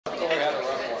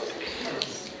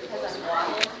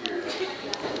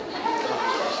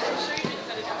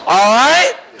All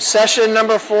right, session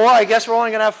number 4. I guess we're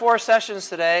only going to have 4 sessions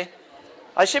today.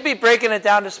 I should be breaking it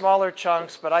down to smaller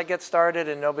chunks, but I get started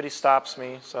and nobody stops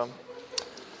me. So, all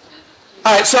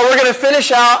right, so we're going to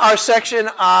finish out our section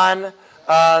on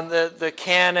the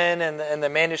canon and the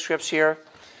manuscripts here.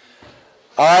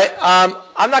 All right,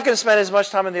 I'm not going to spend as much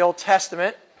time in the Old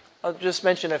Testament. I'll just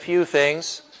mention a few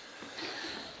things.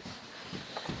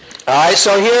 All right,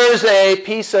 so here's a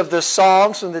piece of the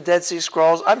Psalms from the Dead Sea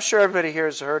Scrolls. I'm sure everybody here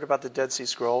has heard about the Dead Sea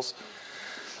Scrolls.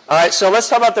 All right, so let's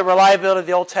talk about the reliability of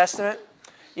the Old Testament.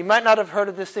 You might not have heard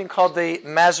of this thing called the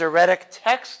Masoretic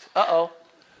text. Uh-oh.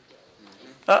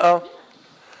 Uh-oh.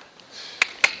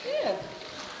 Yeah.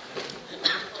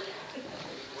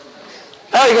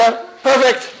 There you go.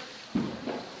 Perfect.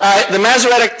 All right, the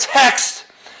Masoretic text.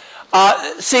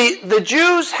 See, the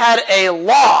Jews had a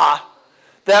law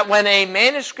that when a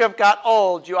manuscript got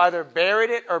old, you either buried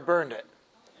it or burned it.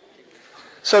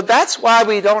 So that's why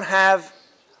we don't have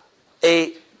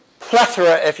a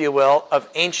plethora, if you will, of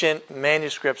ancient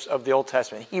manuscripts of the Old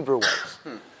Testament, Hebrew ones.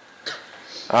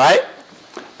 All right?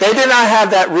 They did not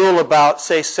have that rule about,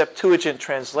 say, Septuagint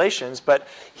translations, but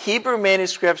Hebrew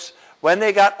manuscripts, when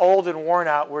they got old and worn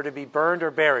out, were to be burned or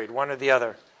buried, one or the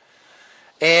other.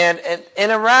 And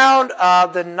around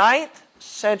the 9th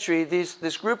century,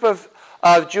 this group of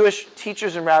Jewish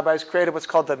teachers and rabbis created what's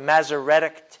called the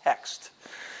Masoretic text.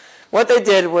 What they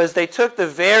did was they took the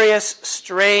various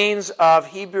strains of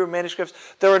Hebrew manuscripts.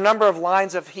 There were a number of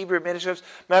lines of Hebrew manuscripts.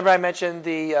 Remember I mentioned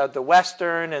the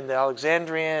Western and the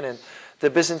Alexandrian and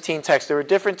the Byzantine text. There were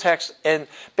different texts, and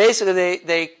basically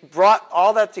they brought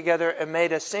all that together and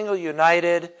made a single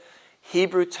united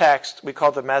Hebrew text we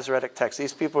call the Masoretic text.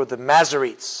 These people were the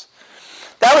Masoretes.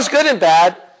 That was good and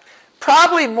bad.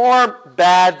 Probably more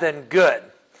bad than good.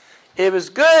 It was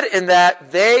good in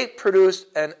that they produced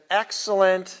an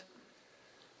excellent,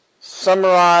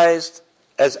 summarized,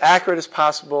 as accurate as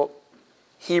possible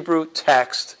Hebrew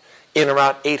text in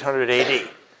around 800 AD.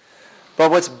 But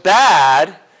what's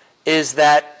bad is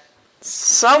that,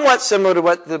 somewhat similar to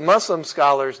what the Muslim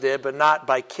scholars did, but not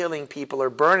by killing people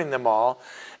or burning them all,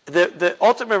 the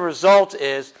ultimate result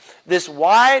is this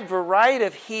wide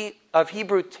variety of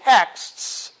Hebrew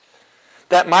texts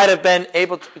that might have been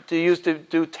able to use to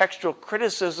do textual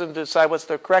criticism to decide what's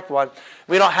the correct one.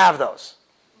 We don't have those.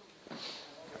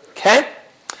 Okay?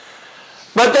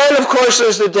 But then, of course,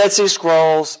 there's the Dead Sea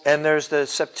Scrolls and there's the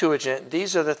Septuagint.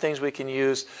 These are the things we can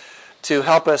use to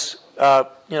help us,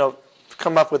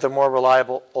 come up with a more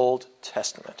reliable Old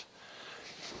Testament.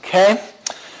 Okay?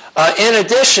 In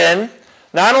addition,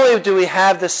 not only do we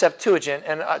have the Septuagint,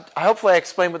 and hopefully I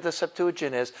explained what the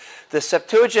Septuagint is. The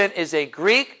Septuagint is a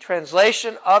Greek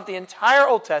translation of the entire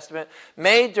Old Testament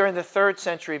made during the 3rd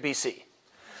century BC.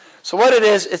 So what it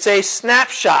is, it's a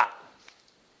snapshot.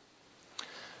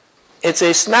 It's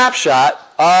a snapshot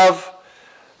of,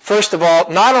 first of all,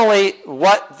 not only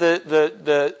what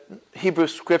the Hebrew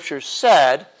Scriptures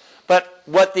said, but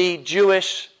what the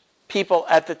Jewish people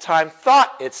at the time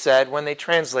thought it said when they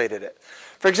translated it.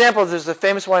 For example, there's the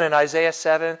famous one in Isaiah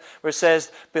 7 where it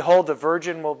says, "Behold, the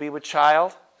virgin will be with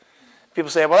child."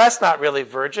 People say, well, that's not really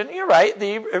virgin. You're right.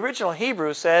 The original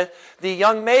Hebrew said, "The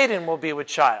young maiden will be with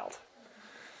child."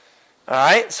 All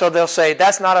right? So they'll say,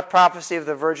 that's not a prophecy of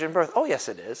the virgin birth. Oh, yes,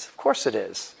 it is. Of course it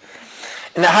is.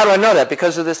 And now, how do I know that?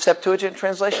 Because of the Septuagint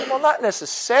translation? Well, not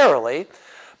necessarily.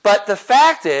 But the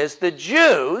fact is, the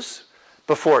Jews,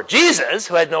 before Jesus,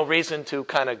 who had no reason to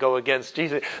kind of go against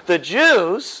Jesus, the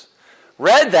Jews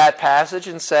read that passage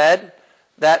and said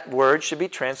that word should be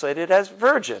translated as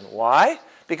virgin. Why?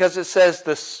 Because it says,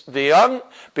 the young,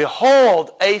 behold,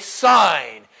 a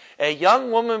sign, a young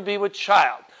woman be with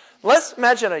child. Let's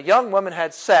imagine a young woman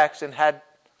had sex and had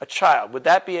a child. Would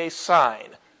that be a sign?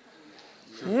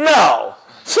 No.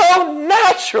 So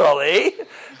naturally,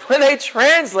 when they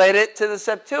translate it to the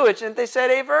Septuagint, they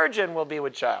said a virgin will be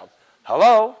with child.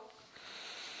 Hello?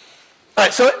 All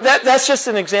right, so that's just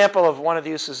an example of one of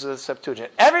the uses of the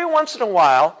Septuagint. Every once in a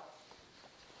while,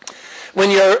 when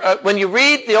you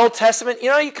read the Old Testament,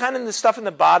 you kind of, the stuff in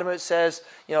the bottom it says,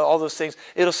 all those things.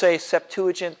 It'll say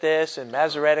Septuagint this and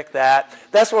Masoretic that.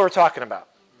 That's what we're talking about.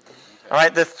 All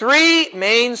right, the 3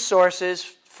 main sources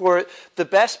for the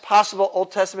best possible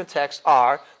Old Testament text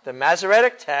are the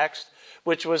Masoretic text,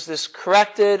 which was this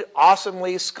corrected,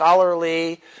 awesomely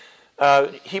scholarly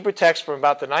Hebrew text from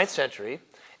about the 9th century,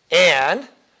 and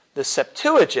the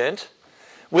Septuagint,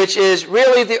 which is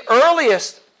really the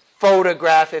earliest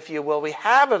photograph, if you will, we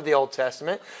have of the Old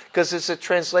Testament, because it's a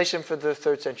translation from the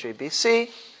 3rd century BC,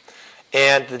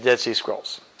 and the Dead Sea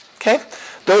Scrolls. Okay?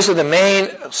 Those are the main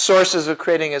sources of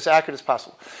creating as accurate as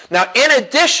possible. Now, in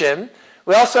addition,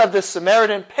 We also have the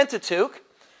Samaritan Pentateuch.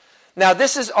 Now,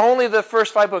 this is only the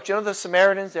first 5 books. You know the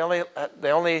Samaritans,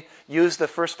 they only used the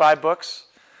first 5 books.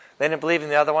 They didn't believe in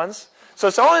the other ones. So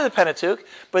it's only the Pentateuch,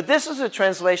 but this is a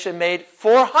translation made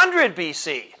 400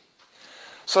 BC.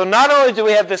 So not only do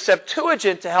we have the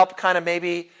Septuagint to help kind of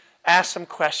maybe ask some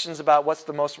questions about what's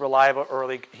the most reliable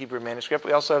early Hebrew manuscript,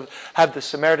 we also have the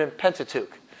Samaritan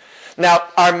Pentateuch. Now,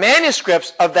 our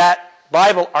manuscripts of that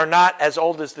Bible are not as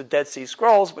old as the Dead Sea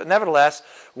Scrolls, but nevertheless,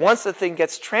 once the thing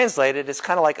gets translated, it's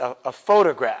kind of like a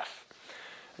photograph.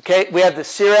 Okay, we have the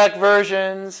Syriac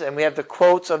versions, and we have the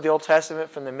quotes of the Old Testament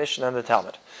from the Mishnah and the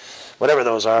Talmud. Whatever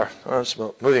those are.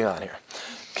 Moving on here.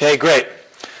 Okay, great.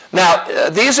 Now,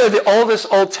 these are the oldest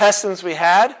Old Testaments we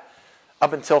had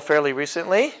up until fairly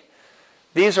recently.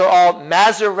 These are all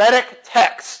Masoretic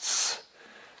texts.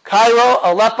 Cairo,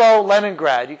 Aleppo,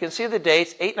 Leningrad. You can see the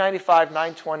dates, 895,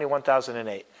 920,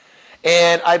 1008.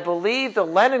 And I believe the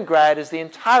Leningrad is the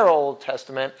entire Old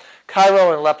Testament. Cairo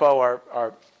and Aleppo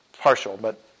are partial,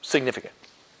 but significant.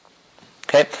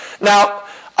 Okay? Now,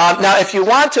 if you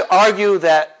want to argue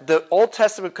that the Old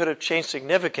Testament could have changed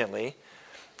significantly,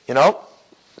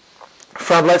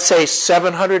 from, let's say,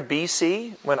 700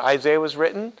 BC, when Isaiah was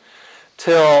written,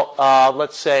 till,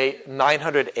 let's say,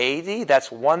 900 AD,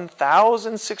 that's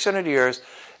 1,600 years.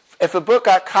 If a book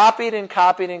got copied and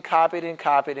copied and copied and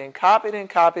copied and copied and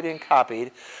copied and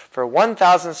copied for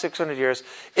 1,600 years,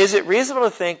 is it reasonable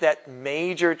to think that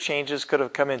major changes could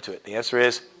have come into it? The answer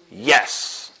is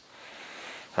yes.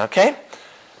 Okay?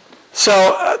 So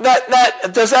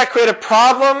does that create a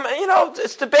problem?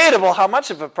 It's debatable how much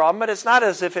of a problem, but it's not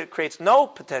as if it creates no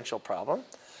potential problem.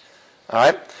 All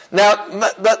right. Now,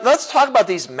 let's talk about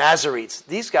these Masoretes.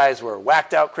 These guys were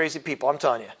whacked out, crazy people. I'm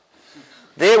telling you,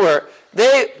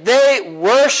 they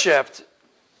worshipped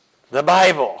the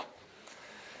Bible.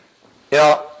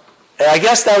 I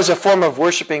guess that was a form of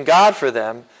worshiping God for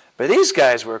them. But these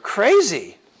guys were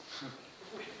crazy.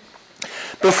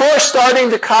 Before starting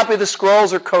to copy the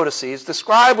scrolls or codices, the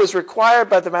scribe was required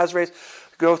by the Masoretes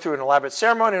to go through an elaborate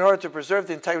ceremony in order to preserve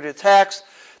the integrity of the text.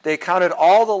 They counted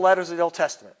all the letters of the Old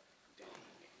Testament.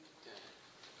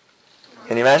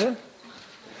 Can you imagine?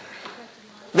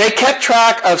 They kept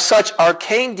track of such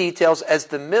arcane details as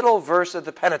the middle verse of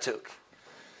the Pentateuch.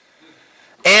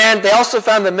 And they also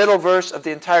found the middle verse of the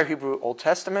entire Hebrew Old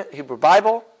Testament, Hebrew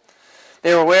Bible.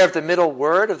 They were aware of the middle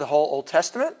word of the whole Old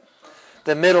Testament,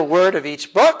 the middle word of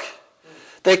each book.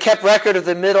 They kept record of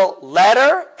the middle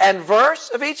letter and verse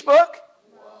of each book.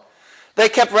 They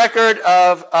kept record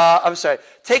of,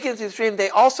 taken to the extreme, they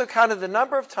also counted the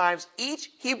number of times each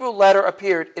Hebrew letter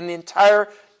appeared in the entire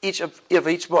of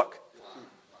each book.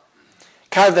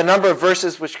 Counted the number of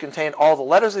verses which contained all the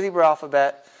letters of the Hebrew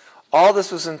alphabet. All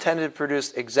this was intended to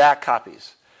produce exact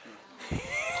copies.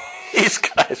 These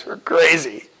guys were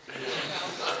crazy.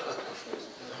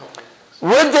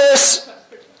 Would this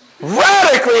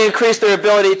radically increase their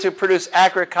ability to produce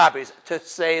accurate copies, to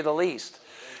say the least?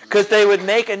 Because they would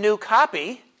make a new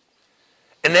copy,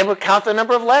 and they would count the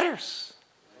number of letters.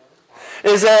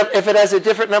 Is that if it has a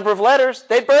different number of letters,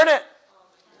 they'd burn it.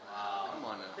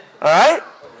 All right?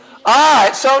 All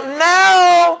right, so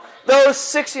now those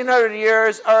 1,600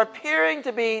 years are appearing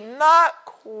to be not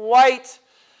quite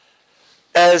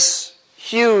as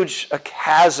huge a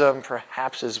chasm,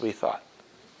 perhaps, as we thought.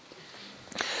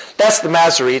 That's the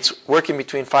Masoretes, working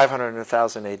between 500 and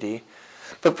 1,000 AD.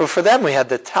 But for them, we had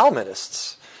the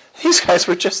Talmudists. These guys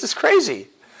were just as crazy.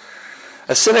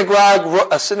 A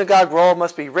synagogue roll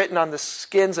must be written on the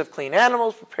skins of clean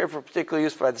animals, prepared for particular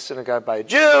use by the synagogue by a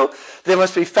Jew. They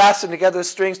must be fastened together with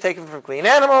strings taken from clean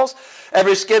animals.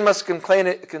 Every skin must contain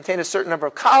a certain number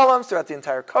of columns throughout the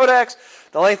entire codex.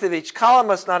 The length of each column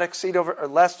must not exceed over or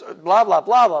less, blah, blah,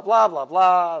 blah, blah, blah, blah, blah,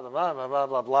 blah, blah, blah,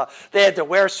 blah, blah. They had to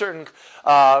wear certain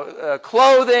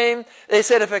clothing. They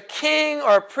said if a king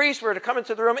or a priest were to come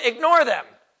into the room, ignore them.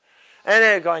 And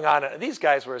they're going on. These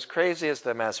guys were as crazy as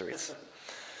the Masoretes.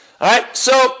 All right,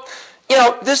 so,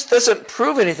 this doesn't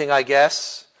prove anything, I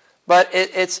guess, but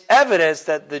it's evidence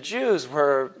that the Jews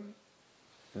were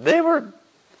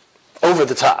over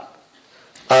the top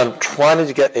on trying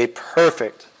to get a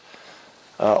perfect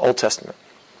Old Testament.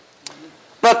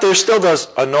 But there's still those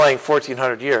annoying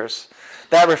 1,400 years.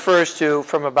 That refers to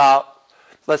from about,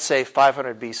 let's say,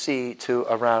 500 BC to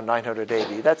around 900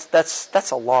 AD.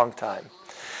 That's a long time.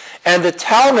 And the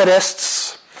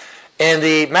Talmudists and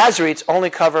the Masoretes only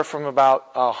cover from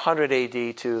about 100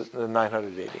 AD to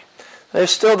 900 AD.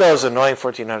 There's still those annoying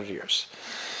 1,400 years.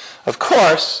 Of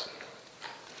course,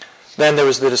 Then there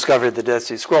was the discovery of the Dead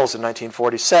Sea Scrolls in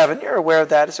 1947. You're aware of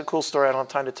that. It's a cool story. I don't have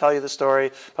time to tell you the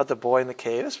story about the boy in the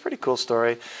cave. It's a pretty cool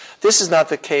story. This is not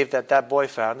the cave that that boy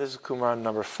found. This is Qumran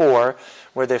number 4,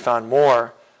 where they found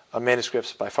more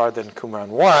manuscripts by far than Qumran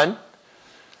 1.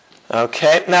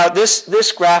 Okay, now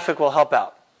this graphic will help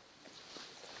out.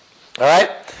 All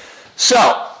right?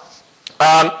 So,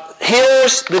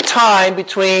 here's the time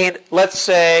between, let's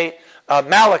say,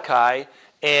 Malachi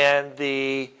and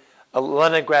the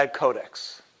Leningrad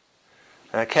Codex.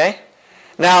 Okay?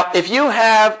 Now, if you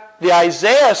have the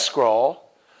Isaiah scroll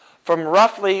from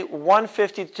roughly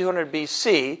 150 to 200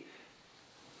 BC,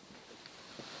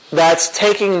 that's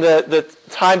taking the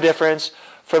time difference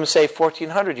from, say,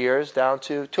 1,400 years down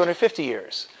to 250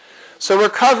 years. So we're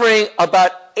covering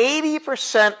about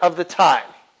 80% of the time.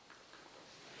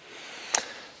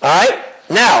 All right?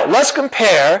 Now, let's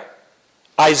compare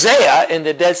Isaiah in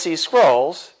the Dead Sea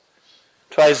Scrolls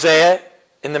to Isaiah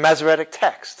in the Masoretic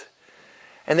text.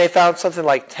 And they found something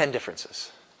like 10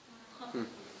 differences.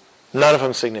 None of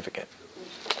them significant.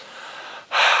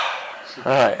 All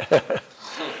right.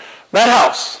 That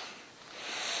helps.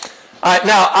 All right,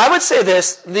 now, I would say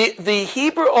this. The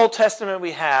Hebrew Old Testament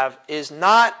we have is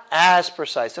not as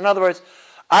precise. In other words,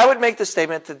 I would make the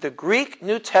statement that the Greek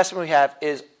New Testament we have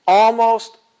is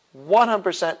almost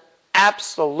 100%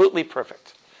 absolutely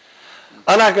perfect.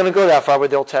 I'm not going to go that far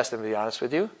with the Old Testament, to be honest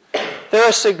with you. There are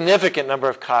a significant number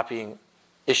of copying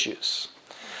issues.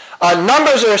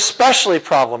 Numbers are especially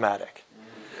problematic.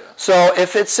 So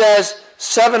if it says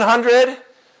 700,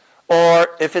 or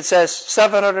if it says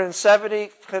 770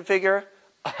 figure,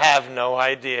 I have no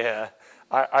idea.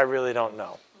 I really don't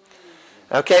know.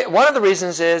 Okay, one of the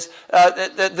reasons is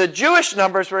the Jewish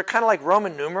numbers were kind of like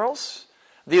Roman numerals.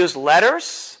 They used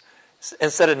letters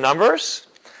instead of numbers.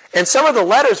 And some of the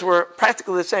letters were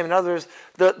practically the same. In other words,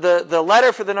 the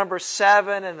letter for the number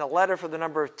 7 and the letter for the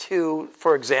number 2,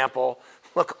 for example,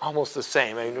 look almost the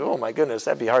same. I mean, oh my goodness,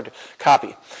 that'd be hard to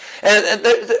copy. And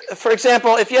for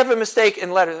example, if you have a mistake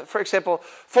in letters, for example,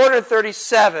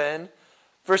 437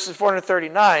 versus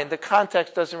 439, the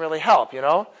context doesn't really help, you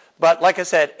know. But like I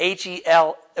said,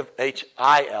 H-E-L-L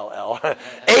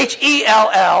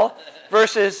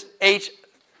versus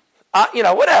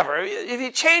whatever. If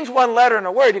you change one letter in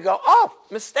a word, you go, oh,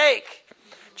 mistake.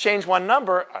 Change one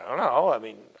number, I don't know. I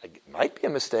mean, it might be a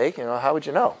mistake. You know, how would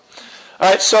you know? All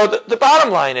right, so the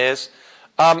bottom line is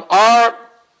our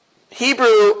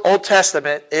Hebrew Old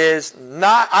Testament is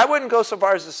not, I wouldn't go so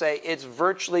far as to say it's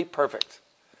virtually perfect.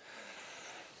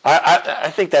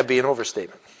 I think that'd be an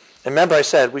overstatement. And remember I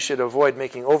said we should avoid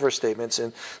making overstatements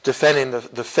in defending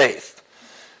the faith.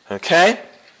 Okay?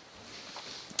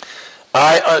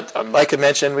 Like I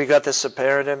mentioned, we got the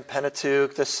Samaritan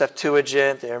Pentateuch, the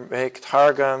Septuagint, the Aramaic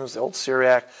Targums, the Old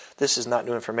Syriac. This is not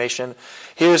new information.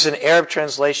 Here's an Arab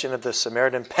translation of the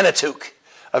Samaritan Pentateuch,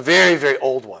 a very, very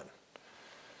old one.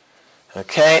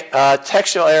 Okay,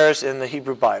 textual errors in the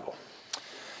Hebrew Bible.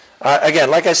 Again,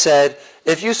 like I said,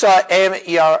 if you saw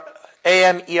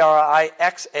A-M-E-R-I-X-A-N,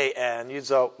 you'd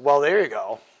go, well, there you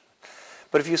go.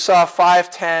 But if you saw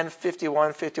 510,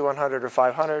 51, 5100, or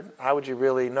 500, how would you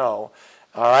really know?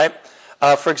 All right?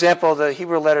 For example, the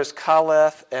Hebrew letters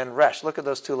Kaleth and Resh. Look at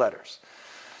those two letters.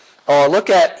 Or look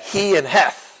at He and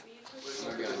Heth.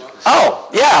 Oh,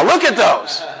 yeah, look at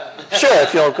those. Sure,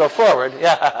 if you'll go forward.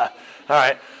 Yeah. All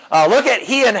right. Look at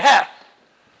He and Heth.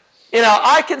 You know,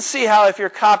 I can see how if you're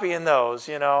copying those,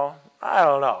 I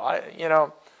don't know.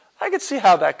 I could see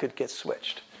how that could get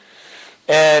switched.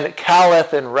 And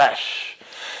Kaleth and Resh.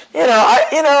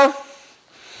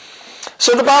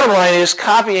 So the bottom line is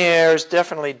copying errors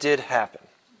definitely did happen.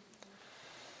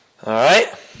 All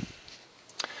right?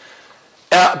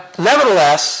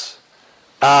 Nevertheless,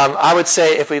 I would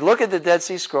say if we look at the Dead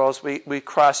Sea Scrolls, we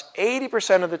cross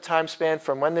 80% of the time span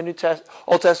from when the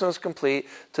Old Testament was complete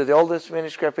to the oldest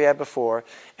manuscript we had before,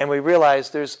 and we realize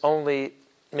there's only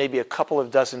maybe a couple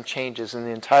of dozen changes in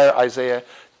the entire Isaiah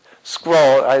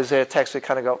scroll, Isaiah text. We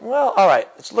kind of go, well, all right,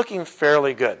 it's looking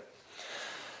fairly good.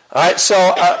 All right, so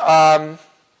let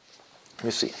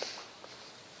me see.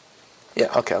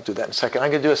 Yeah, okay, I'll do that in a second. I'm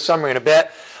going to do a summary in a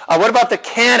bit. What about the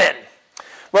canon?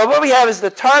 Well, what we have is the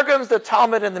Targums, the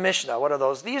Talmud, and the Mishnah. What are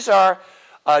those? These are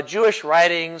Jewish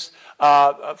writings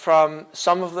from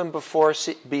some of them before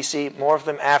BC, more of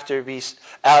them after BC,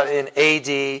 in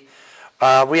AD.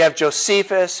 We have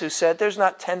Josephus, who said there's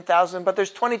not 10,000, but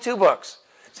there's 22 books.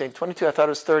 Saying 22, I thought it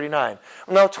was 39.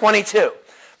 No, 22.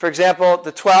 For example,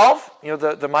 the 12,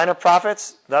 the minor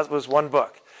prophets, that was one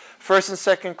book. 1st and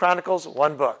 2nd Chronicles,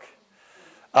 one book.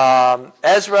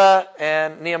 Ezra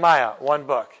and Nehemiah, one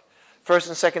book. 1st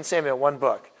and 2nd Samuel, one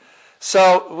book.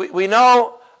 So we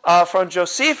know from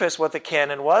Josephus what the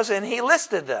canon was, and he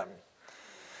listed them.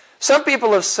 Some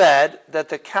people have said that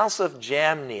the Council of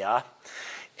Jamnia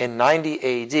in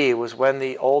 90 AD was when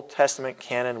the Old Testament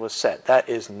canon was set. That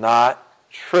is not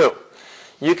true.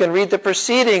 You can read the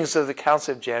proceedings of the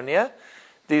Council of Jamnia.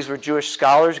 These were Jewish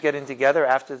scholars getting together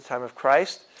after the time of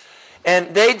Christ.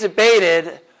 And they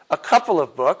debated a couple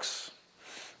of books.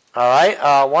 All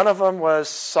right. One of them was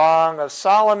Song of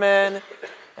Solomon,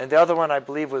 and the other one, I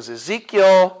believe, was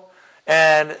Ezekiel.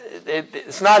 And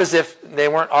it's not as if they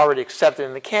weren't already accepted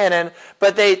in the canon,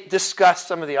 but they discussed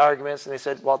some of the arguments, and they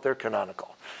said, well, they're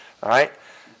canonical. All right?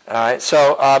 All right.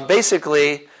 So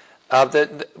basically,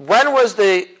 when was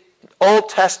the Old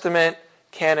Testament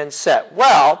canon set?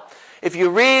 Well, if you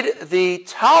read the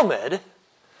Talmud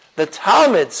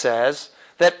says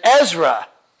that Ezra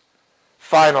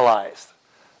finalized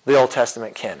the Old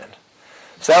Testament canon.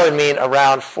 So that would mean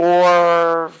around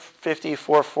 450,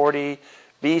 440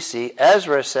 BC,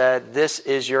 Ezra said, this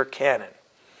is your canon.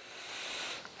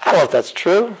 I don't know if that's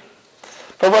true,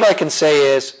 but what I can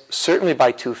say is certainly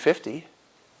by 250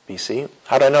 BC.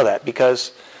 How do I know that?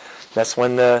 Because that's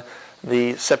when the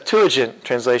Septuagint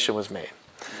translation was made.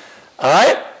 All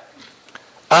right?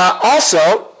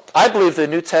 Also, I believe the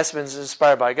New Testament is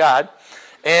inspired by God.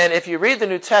 And if you read the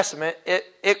New Testament,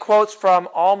 it quotes from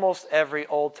almost every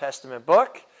Old Testament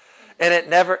book. And it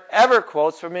never, ever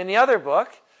quotes from any other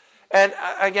book. And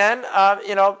again,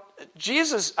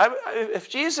 Jesus, if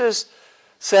Jesus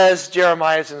says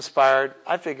Jeremiah is inspired,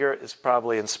 I figure it's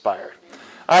probably inspired.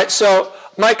 All right, so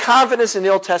my confidence in the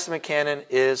Old Testament canon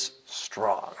is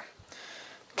strong.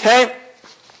 Okay?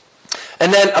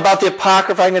 And then about the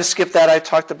Apocrypha, I'm going to skip that. I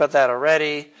talked about that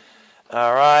already.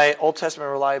 All right, Old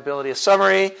Testament reliability, a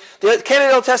summary. The canon of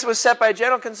the Old Testament was set by a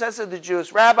general consensus of the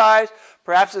Jewish rabbis,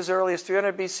 perhaps as early as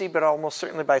 300 BC, but almost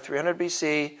certainly by 300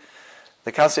 BC.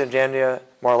 The Council of Jamnia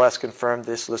more or less confirmed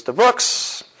this list of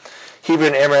books. Hebrew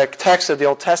and Aramaic text of the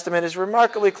Old Testament is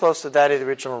remarkably close to that of the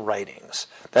original writings.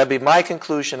 That would be my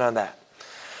conclusion on that.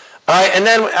 All right, and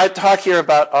then I talk here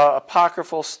about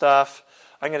apocryphal stuff.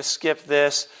 I'm going to skip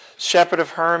this. Shepherd of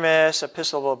Hermas,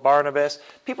 Epistle of Barnabas.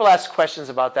 People ask questions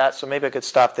about that, so maybe I could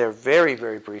stop there very,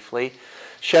 very briefly.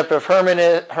 Shepherd of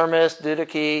Hermas,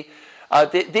 Didache.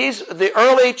 The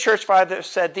early church fathers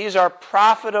said these are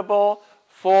profitable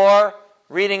for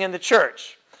reading in the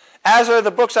church, as are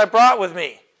the books I brought with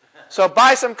me. So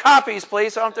buy some copies,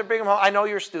 please. I don't have to bring them home. I know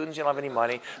you're students. You don't have any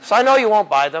money. So I know you won't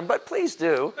buy them, but please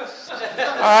do.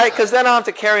 All right, because then I don't have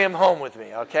to carry them home with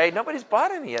me, okay? Nobody's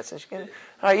bought any yet. Since you can, all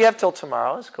right, you have till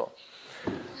tomorrow. That's cool.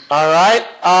 All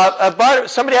right.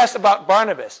 Somebody asked about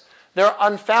Barnabas. There are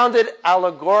unfounded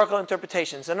allegorical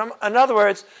interpretations. In other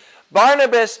words,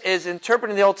 Barnabas is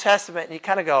interpreting the Old Testament, and you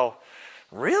kind of go,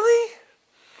 really?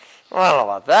 Well, I don't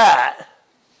know about that.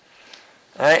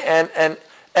 All right,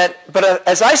 but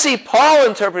as I see Paul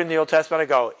interpreting the Old Testament, I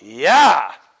go,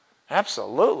 yeah,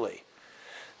 absolutely.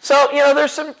 So,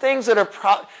 there's some things that are,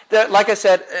 like I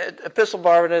said, Epistle of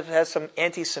Barnabas has some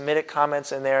anti-Semitic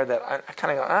comments in there that I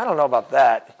kind of go, I don't know about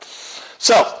that.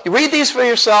 So, you read these for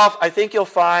yourself. I think you'll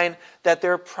find that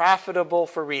they're profitable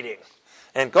for reading.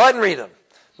 And go ahead and read them.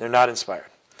 They're not inspired.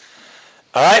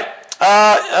 All right?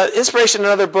 Inspiration in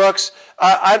other books.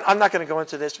 I'm not going to go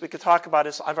into this. We could talk about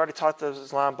Islam. I've already talked about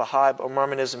Islam, Baha'i,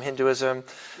 Mormonism, Hinduism.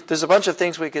 There's a bunch of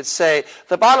things we could say.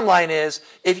 The bottom line is,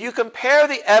 if you compare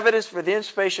the evidence for the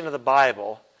inspiration of the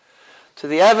Bible to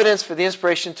the evidence for the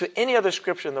inspiration to any other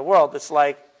scripture in the world, it's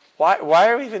like, why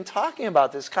are we even talking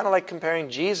about this? It's kind of like comparing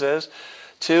Jesus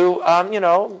to,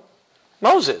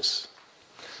 Moses.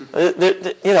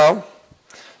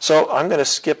 So I'm going to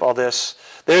skip all this.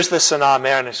 There's the Sanaa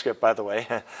manuscript, by the way.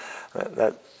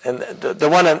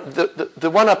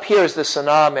 The one up here is the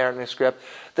Sanaa manuscript.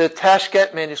 The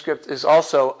Tashkent manuscript is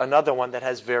also another one that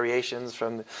has variations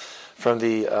from the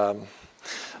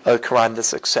Quran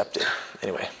that's accepted.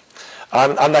 Anyway,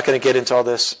 I'm not going to get into all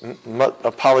this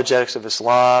apologetics of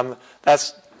Islam.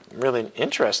 That's really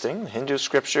interesting. Hindu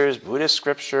scriptures, Buddhist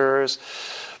scriptures.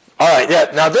 All right, yeah.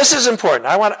 Now this is important.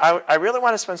 I really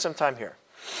want to spend some time here.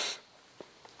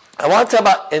 I want to talk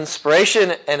about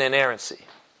inspiration and inerrancy.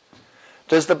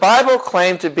 Does the Bible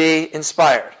claim to be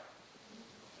inspired?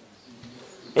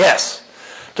 Yes.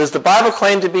 Does the Bible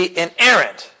claim to be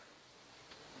inerrant?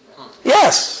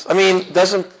 Yes. I mean,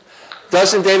 doesn't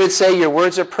David say your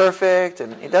words are perfect?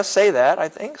 And he does say that. I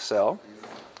think so.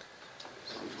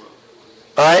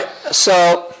 All right.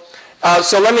 So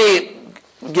let me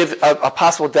give a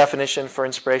possible definition for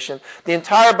inspiration. The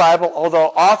entire Bible,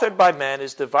 although authored by men,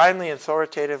 is divinely and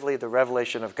authoritatively the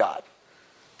revelation of God.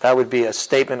 That would be a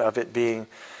statement of it being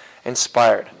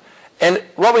inspired. And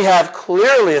what we have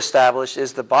clearly established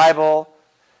is the Bible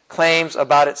claims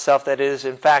about itself that it is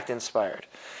in fact inspired.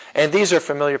 And these are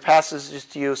familiar passages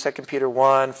to you, 2 Peter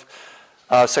 1,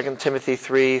 2 Timothy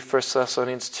 3, 1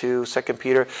 Thessalonians 2, 2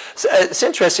 Peter. It's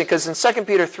interesting because in 2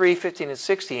 Peter 3, 15 and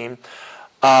 16,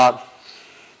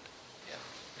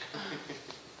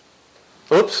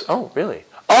 oops, oh, really?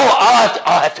 Oh,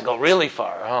 I'll have to go really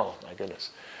far. Oh, my goodness.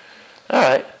 All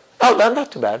right. Oh,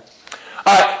 not too bad.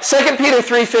 All right, 2 Peter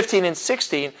 3, 15 and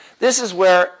 16, this is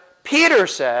where Peter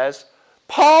says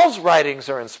Paul's writings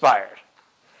are inspired.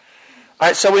 All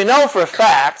right, so we know for a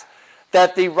fact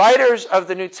that the writers of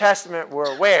the New Testament were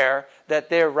aware that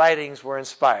their writings were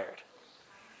inspired.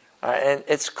 And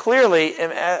it's clearly,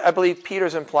 I believe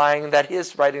Peter's implying that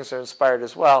his writings are inspired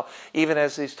as well, even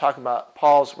as he's talking about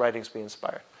Paul's writings being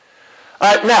inspired.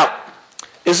 All right, now,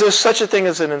 is there such a thing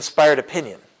as an inspired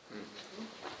opinion?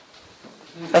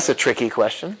 That's a tricky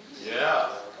question. Yeah.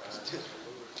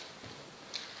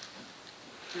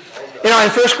 You know,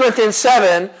 in 1 Corinthians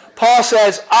 7, Paul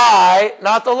says, I,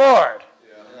 not the Lord.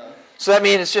 So that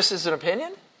means it's just as an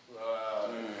opinion?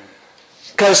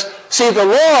 Because, see, the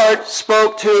Lord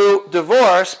spoke to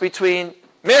divorce between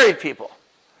married people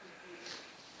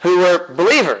who were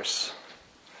believers.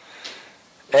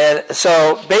 And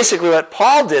so basically what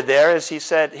Paul did there is he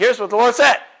said, here's what the Lord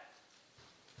said.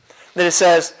 Then it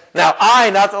says, now I,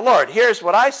 not the Lord, here's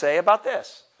what I say about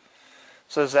this.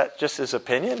 So is that just his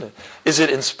opinion? Is it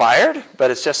inspired, but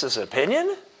it's just his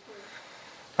opinion?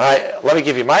 All right, let me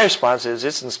give you my response is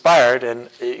it's inspired, and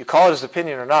you call it his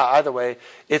opinion or not, either way,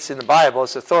 it's in the Bible,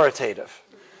 it's authoritative.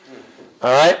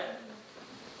 All right?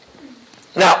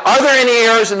 Now, are there any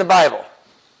errors in the Bible?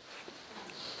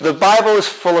 The Bible is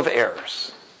full of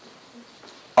errors.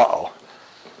 Uh-oh.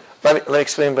 Let me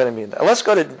explain what I mean. Let's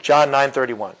go to John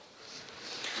 9:31.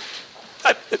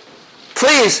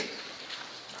 Please,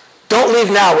 don't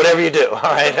leave now, whatever you do, all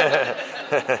right?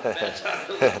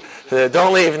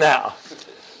 Don't leave now.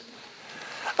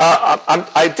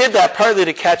 I did that partly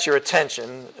to catch your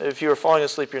attention. If you were falling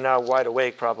asleep, you're now wide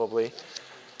awake, probably.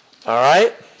 All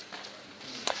right?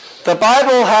 The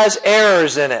Bible has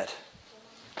errors in it.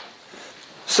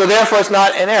 So therefore, it's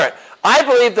not inerrant. I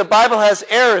believe the Bible has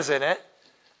errors in it,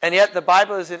 and yet the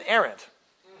Bible is inerrant.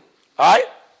 All right?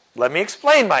 Let me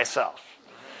explain myself.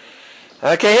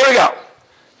 Okay, here we go.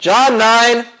 John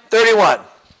 9:31.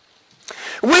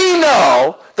 We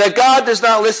know that God does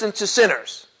not listen to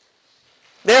sinners.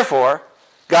 Therefore,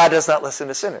 God does not listen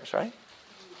to sinners, right?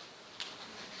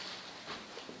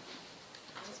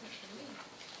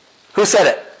 Who said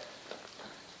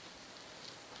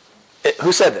it?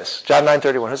 Who said this? John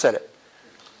 9:31. Who said it?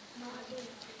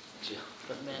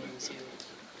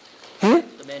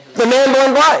 The man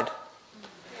born blind.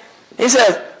 He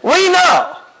says, we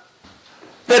know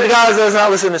that God does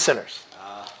not listen to sinners.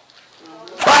 Well,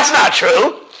 that's not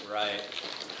true. Right.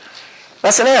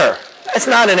 That's an error. It's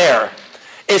not an error.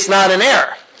 It's not an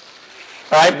error.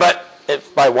 All right, but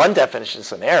by one definition,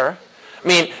 it's an error. I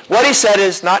mean, what he said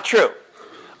is not true.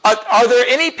 Are there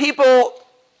any people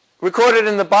recorded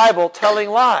in the Bible telling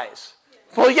lies?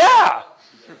 Well, yeah.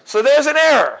 So there's an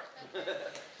error.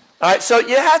 All right, so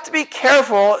you have to be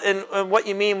careful in what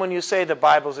you mean when you say the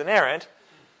Bible's inerrant.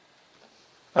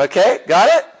 Okay, got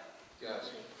it?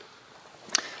 Yes.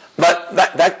 But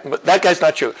that guy's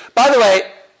not true. By the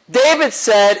way, David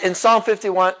said in Psalm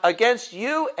 51, against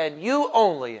you and you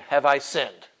only have I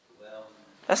sinned.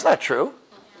 That's not true.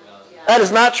 That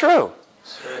is not true.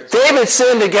 David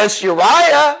sinned against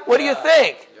Uriah. What do you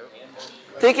think?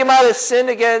 Think he might have sinned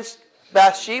against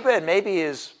Bathsheba and maybe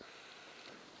his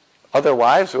other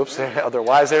wives. Oops, other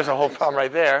wives. There's a whole problem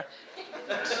right there.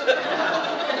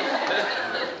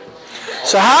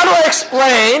 So how do I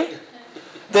explain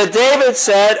that David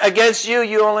said, against you,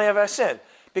 you only have I sinned?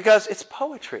 Because it's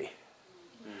poetry.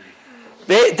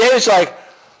 David's like,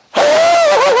 you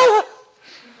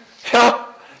know,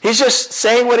 he's just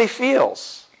saying what he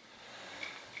feels.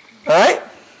 All right?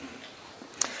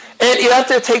 And you have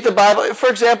to take the Bible. For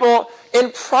example,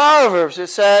 in Proverbs it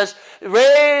says,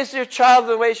 raise your child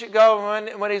the way he should go,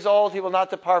 and when he's old, he will not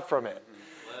depart from it.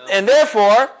 And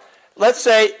therefore, let's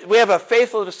say we have a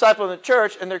faithful disciple in the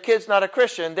church, and their kid's not a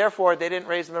Christian, therefore they didn't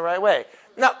raise him the right way.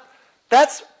 Now,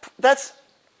 that's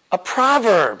a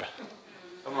proverb.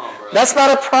 Come on, bro. That's not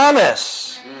a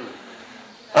promise.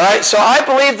 All right, so I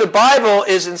believe the Bible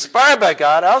is inspired by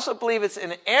God. I also believe it's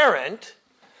inerrant.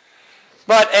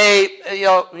 But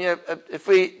if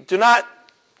we do not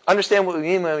understand what we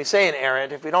mean when we say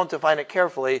inerrant, if we don't define it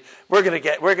carefully,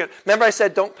 remember I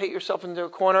said don't paint yourself into a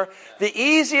corner? The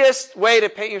easiest way to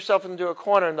paint yourself into a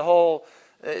corner in the whole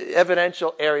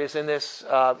evidential areas in this,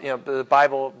 the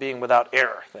Bible being without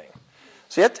error thing.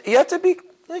 So you have to be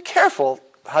careful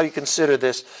how you consider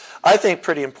this, I think,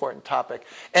 pretty important topic.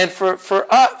 And for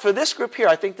this group here,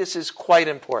 I think this is quite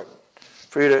important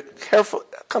for you to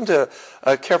come to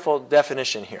a careful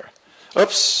definition here.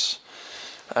 Oops,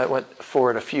 I went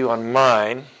forward a few on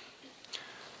mine.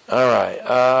 All right,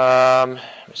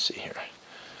 let me see here.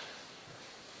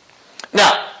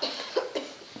 Now,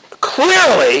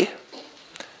 clearly,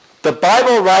 the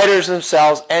Bible writers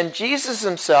themselves and Jesus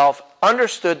himself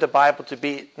understood the Bible to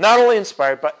be not only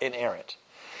inspired but inerrant.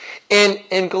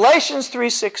 In Galatians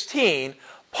 3:16,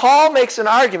 Paul makes an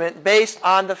argument based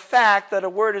on the fact that a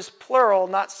word is plural,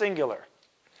 not singular.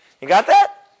 You got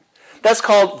that? That's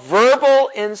called verbal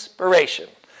inspiration,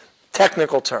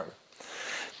 technical term.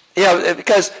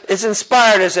 Because it's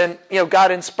inspired as in,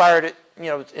 God inspired it,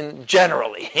 in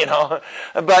generally,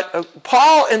 But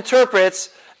Paul interprets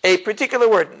a particular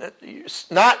word,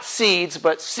 not seeds,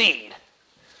 but seed.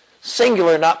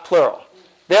 Singular, not plural.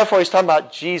 Therefore, he's talking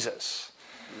about Jesus.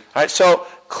 All right, so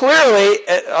clearly,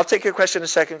 I'll take your question in a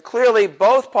second. Clearly,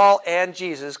 both Paul and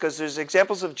Jesus, because there's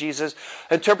examples of Jesus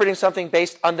interpreting something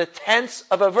based on the tense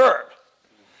of a verb.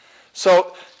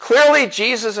 So clearly,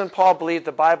 Jesus and Paul believed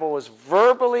the Bible was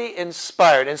verbally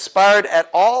inspired at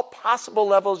all possible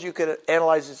levels you could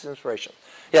analyze its inspiration.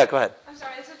 Yeah, go ahead. I'm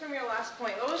sorry, this is from your last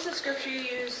point. What was the scripture you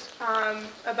used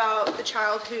about the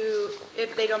child who,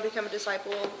 if they don't become a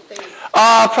disciple, they...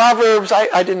 Proverbs,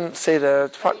 I didn't say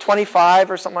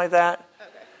 25 or something like that.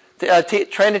 Okay.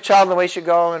 Train a child in the way he should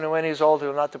go, and when he's old, he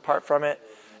will not depart from it.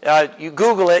 You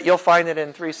Google it, you'll find it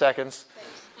in 3 seconds.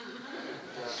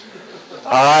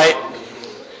 All right.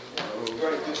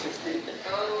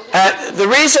 The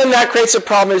reason that creates a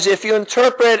problem is if you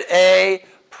interpret a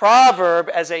proverb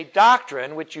as a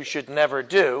doctrine, which you should never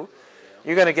do,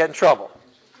 you're going to get in trouble.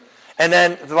 And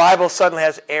then the Bible suddenly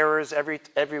has errors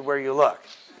everywhere you look.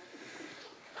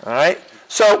 All right?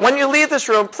 So when you leave this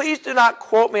room, please do not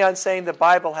quote me on saying the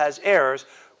Bible has errors.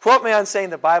 Quote me on saying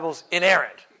the Bible's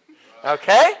inerrant.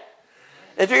 Okay?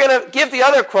 If you're going to give the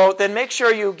other quote, then make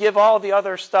sure you give all the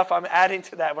other stuff I'm adding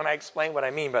to that when I explain what I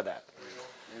mean by that.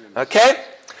 Okay?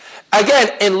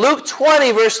 Again, in Luke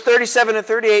 20, verse 37 and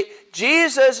 38,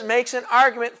 Jesus makes an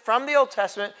argument from the Old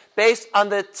Testament based on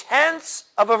the tense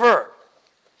of a verb.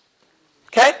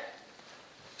 Okay?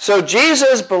 So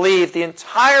Jesus believed the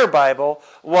entire Bible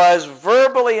was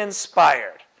verbally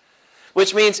inspired,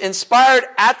 which means inspired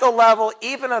at the level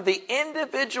even of the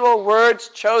individual words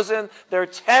chosen, their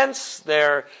tense,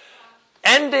 their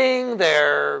ending,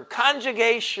 their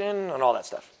conjugation, and all that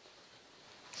stuff.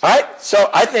 All right? So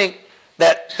I think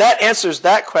that answers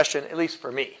that question, at least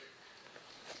for me.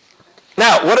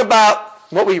 Now, what about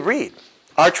what we read?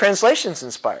 Are translations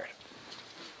inspired?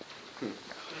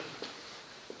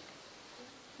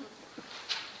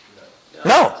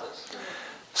 No.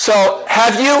 So,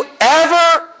 have you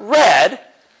ever read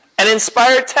an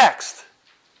inspired text?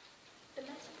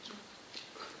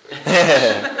 The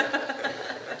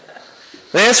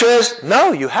answer is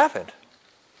no, you haven't.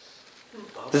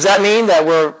 Does that mean that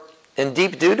we're in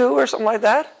deep doo-doo or something like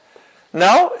that?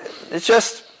 No, it's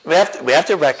just we have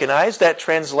to recognize that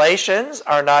translations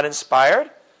are not inspired.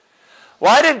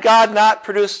 Why did God not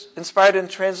produce inspired in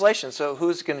translation? So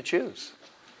who's going to choose?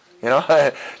 We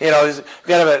got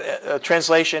a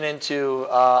translation into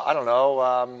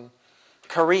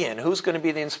Korean. Who's going to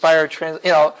be the inspired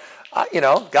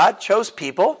God chose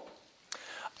people.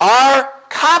 We're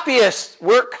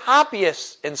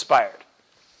copyists inspired.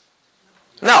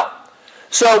 No.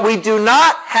 So we do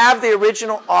not have the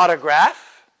original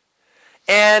autograph,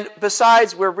 and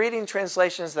besides, we're reading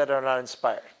translations that are not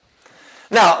inspired.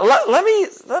 Now, let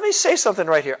me say something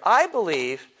right here. I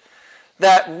believe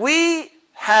that we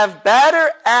have better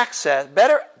access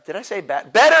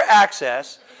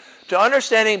to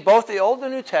understanding both the Old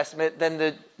and New Testament than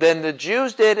the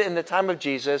Jews did in the time of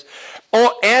Jesus,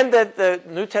 and that the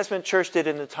New Testament church did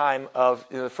in the time of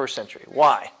the first century.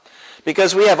 Why?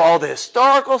 Because we have all the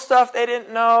historical stuff they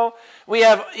didn't know. We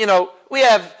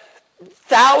have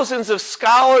thousands of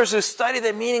scholars who study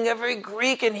the meaning of every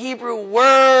Greek and Hebrew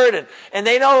word, and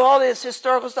they know all this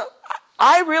historical stuff.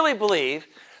 I really believe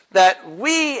that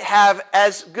we have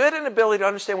as good an ability to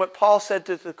understand what Paul said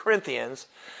to the Corinthians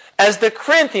as the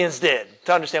Corinthians did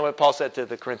to understand what Paul said to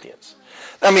the Corinthians.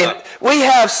 I mean, we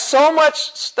have so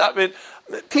much stuff.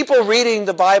 People reading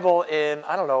the Bible in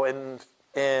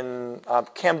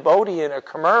Cambodian or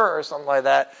Khmer or something like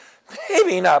that,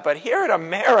 maybe not, but here in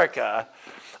America,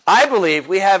 I believe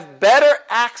we have better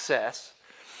access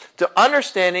to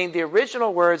understanding the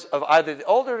original words of either the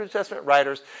Old or New Testament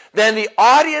writers than the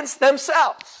audience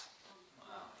themselves.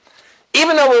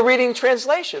 even though we're reading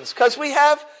translations, because we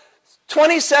have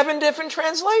 27 different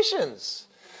translations.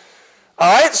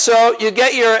 All right, so you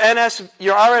get your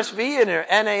RSV and your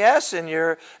NAS and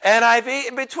your NIV.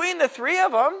 In between the three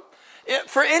of them,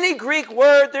 for any Greek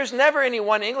word, there's never any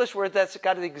one English word that's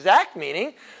got an exact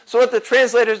meaning. So what the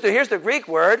translators do, here's the Greek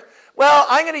word. Well,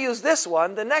 I'm going to use this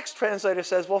one. The next translator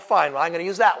says, well, fine, well, I'm going to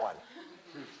use that one.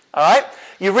 All right?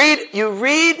 You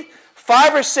read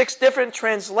 5 or 6 different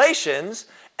translations,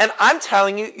 and I'm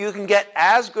telling you, you can get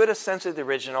as good a sense of the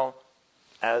original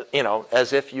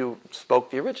as if you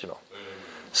spoke the original.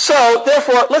 So,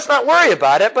 therefore, let's not worry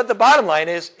about it, but the bottom line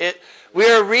is we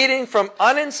are reading from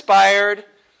uninspired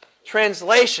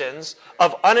translations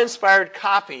of uninspired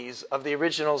copies of the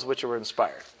originals which were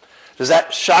inspired. Does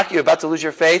that shock you? About to lose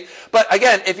your faith? But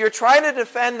again, if you're trying to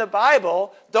defend the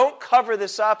Bible, don't cover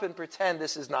this up and pretend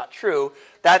this is not true.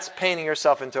 That's painting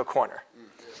yourself into a corner.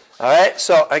 All right?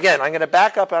 So again, I'm going to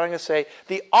back up and I'm going to say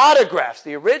the autographs,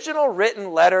 the original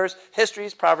written letters,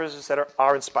 histories, proverbs, etc.,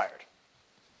 are inspired.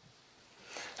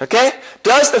 Okay?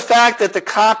 Does the fact that the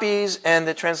copies and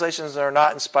the translations are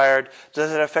not inspired,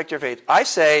 does it affect your faith? I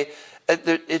say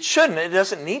it shouldn't. It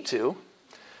doesn't need to.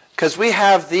 Because we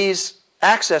have these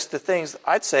access to things,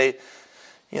 I'd say,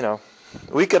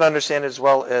 we could understand it as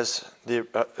well as the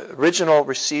original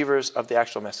receivers of the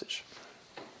actual message.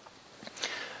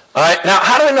 All right? Now,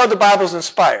 how do we know the Bible's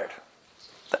inspired?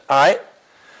 All right?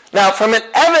 Now, from an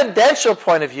evidential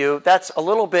point of view, that's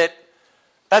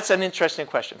an interesting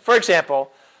question. For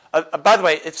example, by the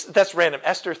way, that's random.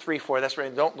 Esther 3:4. That's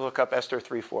random. Don't look up Esther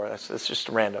 3:4. That's just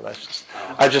random.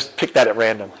 I just picked that at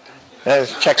random.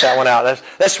 Check that one out.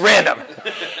 That's random.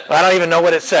 I don't even know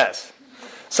what it says.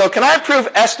 So can I prove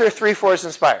Esther 3:4 is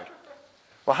inspired?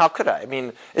 Well, how could I? I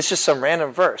mean, it's just some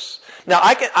random verse. Now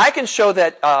I can show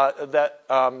that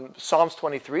Psalms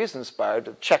 23 is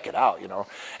inspired. Check it out,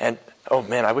 And oh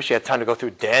man, I wish you had time to go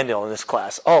through Daniel in this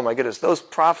class. Oh my goodness, those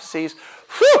prophecies.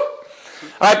 Whew.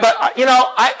 All right, but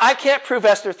I can't prove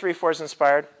Esther 3:4 is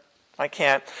inspired. I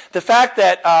can't. The fact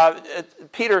that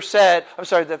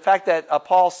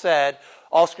Paul said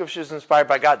all Scripture is inspired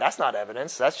by God, that's not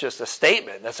evidence. That's just a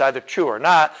statement. That's either true or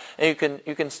not, and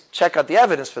you can check out the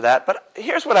evidence for that. But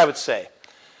here's what I would say: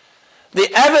 the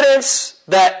evidence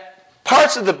that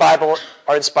parts of the Bible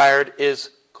are inspired is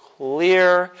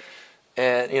clear,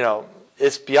 and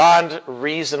it's beyond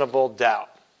reasonable doubt.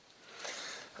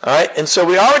 All right, and so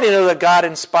we already know that God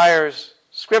inspires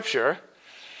Scripture.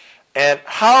 And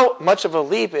how much of a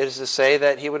leap is to say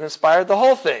that he would inspire the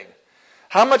whole thing?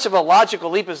 How much of a logical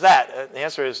leap is that? The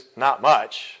answer is not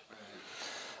much.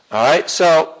 All right,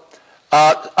 so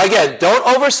again, don't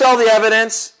oversell the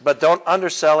evidence, but don't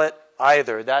undersell it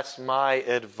either. That's my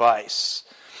advice.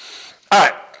 All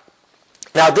right,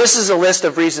 now this is a list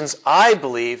of reasons I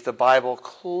believe the Bible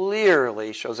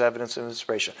clearly shows evidence of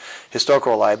inspiration.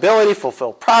 Historical reliability,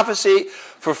 fulfilled prophecy,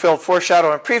 fulfilled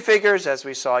foreshadow and prefigures, as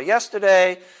we saw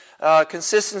yesterday.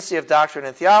 Consistency of doctrine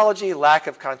and theology, lack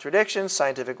of contradiction,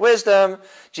 scientific wisdom.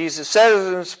 Jesus said it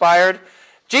was inspired.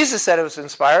 Jesus said it was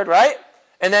inspired, right?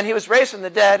 And then he was raised from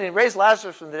the dead, and he raised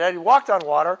Lazarus from the dead. He walked on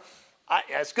water.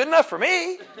 It's good enough for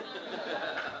me.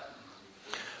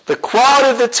 The quality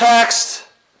of the text.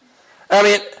 I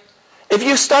mean, if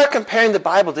you start comparing the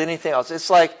Bible to anything else,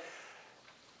 it's like,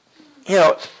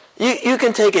 you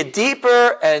can take it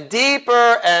deeper and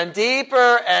deeper and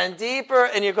deeper and deeper,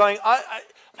 and you're going,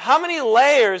 how many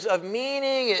layers of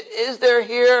meaning is there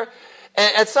here?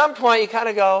 And at some point, you kind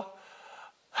of go,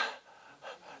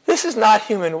 this is not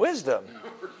human wisdom.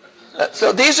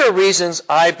 So these are reasons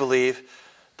I believe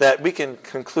that we can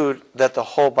conclude that the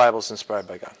whole Bible is inspired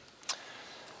by God.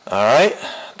 All right?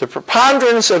 The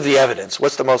preponderance of the evidence.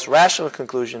 What's the most rational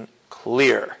conclusion?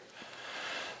 Clear.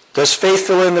 Does faith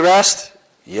fill in the rest?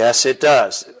 Yes, it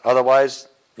does. Otherwise,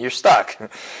 you're stuck.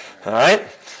 All right?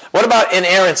 What about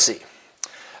inerrancy?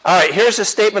 All right, here's a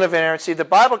statement of inerrancy. The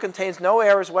Bible contains no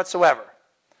errors whatsoever.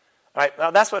 All right,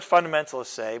 now that's what fundamentalists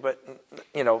say, but,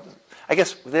 I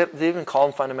guess they even call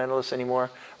them fundamentalists anymore.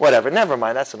 Whatever, never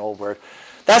mind, that's an old word.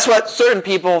 That's what certain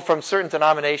people from certain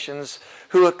denominations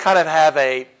who kind of have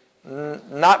a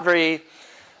not very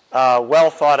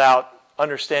well thought out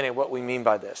understanding of what we mean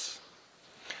by this.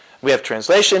 We have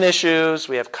translation issues,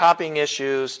 we have copying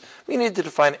issues. We need to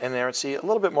define inerrancy a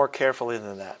little bit more carefully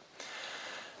than that.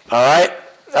 All right?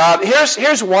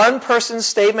 Here's one person's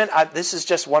statement. This is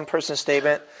just one person's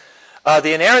statement.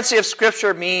 The inerrancy of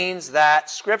Scripture means that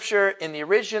Scripture in the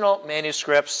original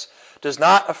manuscripts does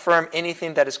not affirm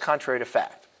anything that is contrary to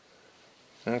fact.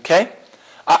 Okay?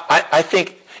 I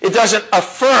think it doesn't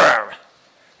affirm.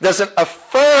 Doesn't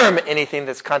affirm anything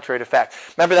that's contrary to fact.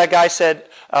 Remember that guy said,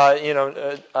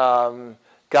 God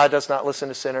does not listen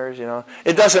to sinners,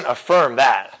 It doesn't affirm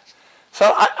that.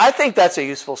 So I think that's a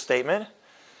useful statement,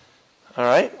 all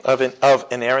right, of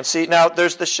inerrancy. Now,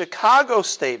 there's the Chicago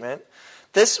statement.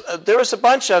 There was a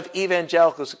bunch of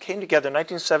evangelicals who came together in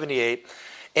 1978,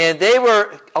 and they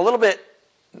were a little bit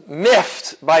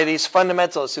miffed by these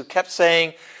fundamentalists who kept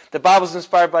saying the Bible's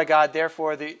inspired by God,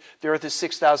 therefore the earth is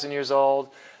 6,000 years old,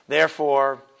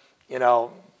 therefore,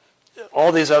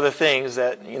 all these other things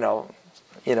that,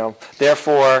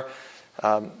 therefore,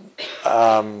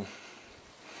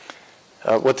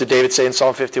 what did David say in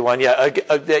Psalm 51?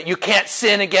 That you can't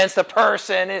sin against a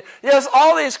person. There's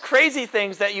all these crazy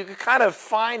things that you could kind of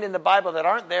find in the Bible that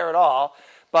aren't there at all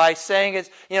by saying it's,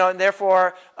 and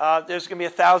therefore there's going to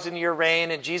be 1,000-year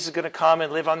reign and Jesus is going to come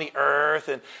and live on the earth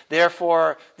and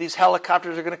therefore these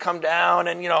helicopters are going to come down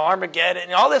and, Armageddon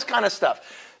and all this kind of stuff.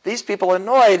 These people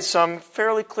annoyed some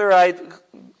fairly clear-eyed,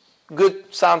 good,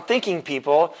 sound thinking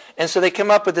people, and so they come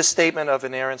up with this statement of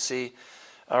inerrancy.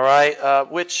 All right,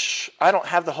 which I don't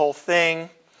have the whole thing.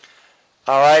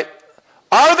 All right.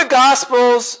 Are the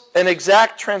Gospels an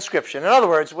exact transcription? In other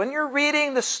words, when you're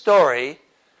reading the story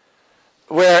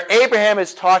where Abraham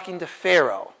is talking to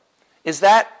Pharaoh, is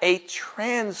that a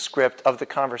transcript of the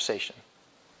conversation?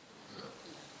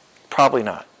 Probably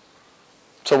not.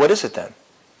 So what is it then?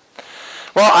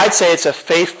 Well, I'd say it's a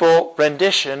faithful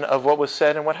rendition of what was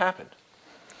said and what happened.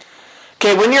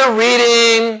 Okay, when you're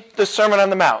reading the Sermon on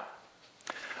the Mount,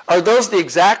 are those the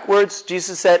exact words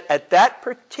Jesus said at that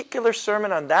particular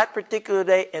sermon on that particular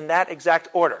day in that exact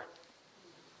order?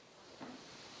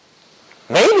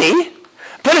 Maybe.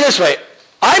 Put it this way.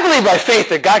 I believe by faith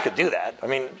that God could do that. I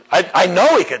mean, I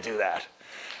know He could do that.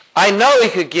 I know He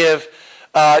could give,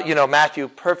 Matthew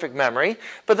perfect memory.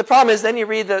 But the problem is then you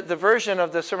read the version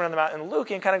of the Sermon on the Mount in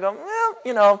Luke and kind of go,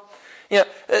 well,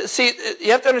 see,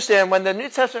 you have to understand, when the New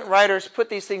Testament writers put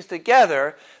these things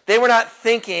together, they were not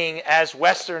thinking as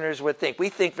Westerners would think. We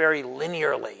think very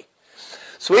linearly.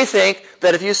 So we think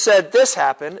that if you said this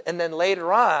happened, and then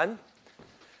later on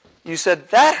you said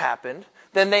that happened,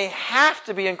 then they have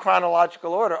to be in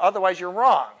chronological order. Otherwise, you're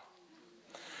wrong.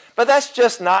 But that's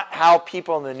just not how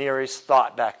people in the Near East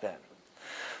thought back then.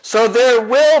 So there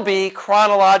will be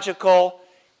chronological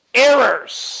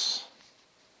errors,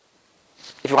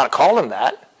 if you want to call them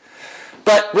that.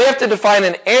 But we have to define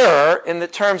an error in the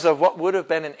terms of what would have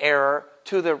been an error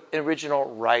to the original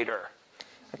writer.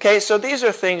 Okay, so these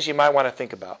are things you might want to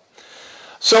think about.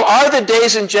 So are the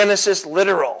days in Genesis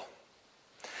literal?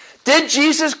 Did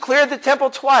Jesus clear the temple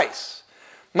twice?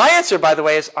 My answer, by the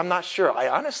way, is I'm not sure. I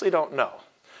honestly don't know.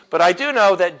 But I do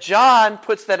know that John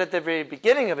puts that at the very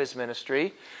beginning of his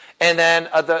ministry, and then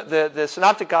the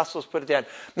Synoptic Gospels put it down.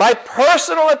 My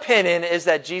personal opinion is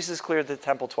that Jesus cleared the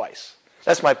temple twice.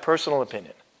 That's my personal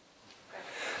opinion.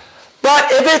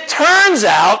 But if it turns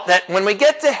out that when we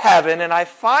get to heaven and I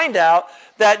find out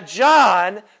that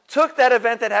John took that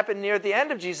event that happened near the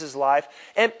end of Jesus' life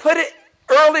and put it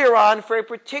earlier on for a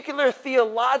particular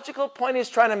theological point he's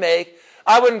trying to make,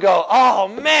 I wouldn't go, oh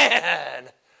man.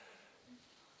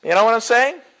 You know what I'm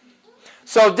saying?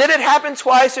 So did it happen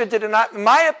twice or did it not?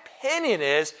 My opinion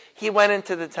is he went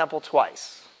into the temple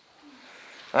twice.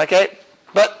 Okay?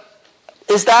 But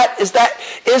is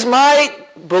my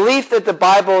belief that the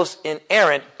Bible is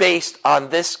inerrant based on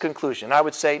this conclusion? I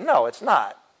would say no, it's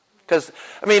not. Because,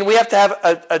 we have to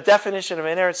have a definition of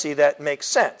inerrancy that makes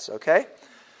sense, okay?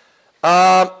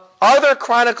 Are there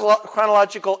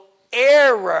chronological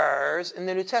errors in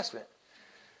the New Testament?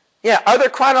 Yeah, are there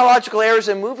chronological errors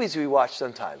in movies we watch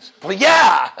sometimes? Well,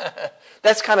 yeah!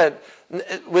 That's kind of,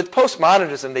 with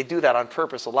postmodernism, they do that on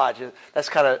purpose a lot. That's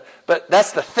kind of, but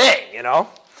that's the thing, All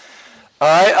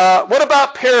right, what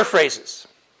about paraphrases?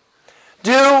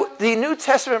 Do the New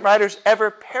Testament writers ever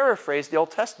paraphrase the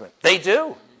Old Testament? They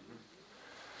do.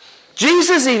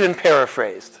 Jesus even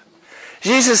paraphrased.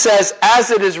 Jesus says,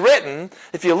 as it is written,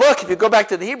 if you go back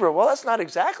to the Hebrew, well, that's not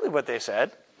exactly what they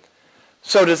said.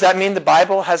 So does that mean the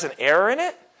Bible has an error in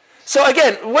it? So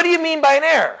again, what do you mean by an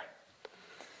error?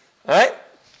 All right?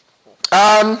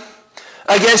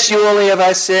 Against you only have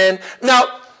I sinned.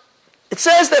 Now, it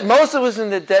says that Moses was in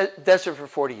the desert for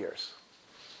 40 years.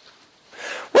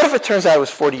 What if it turns out it was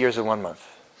 40 years and 1 month?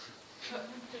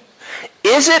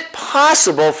 Is it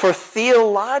possible for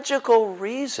theological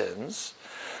reasons,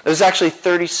 there's actually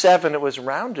 37, it was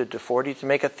rounded to 40 to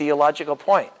make a theological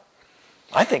point?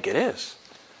 I think it is.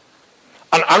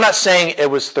 I'm not saying it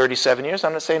was 37 years.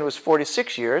 I'm not saying it was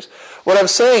 46 years. What I'm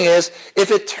saying is, if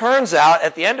it turns out,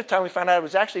 at the end of time, we find out it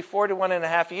was actually 41 and a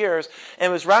half years, and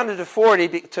it was rounded to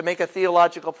 40 to make a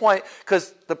theological point,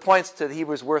 because the points to the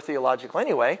Hebrews were theological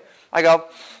anyway, I go,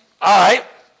 all right,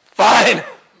 fine.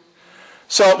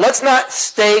 So let's not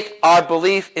stake our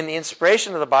belief in the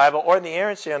inspiration of the Bible or in the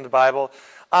inerrancy of the Bible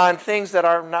on things that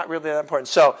are not really that important.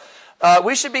 So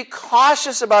we should be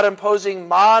cautious about imposing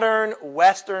modern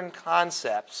Western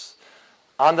concepts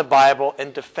on the Bible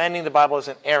and defending the Bible as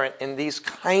inerrant in these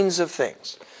kinds of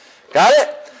things. Got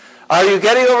it? Are you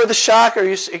getting over the shock, or are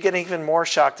you getting even more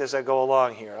shocked as I go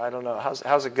along here? I don't know.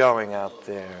 How's it going out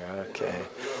there? Okay.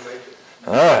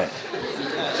 All right.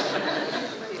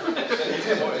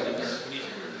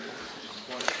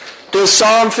 Does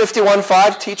Psalm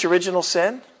 51:5 teach original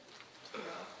sin?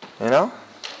 You know?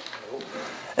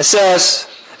 It says,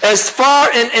 as far,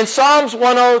 in Psalms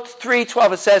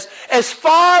 103:12, it says, as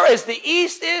far as the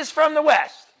east is from the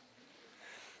west.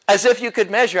 As if you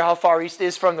could measure how far east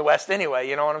is from the west anyway,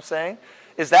 you know what I'm saying?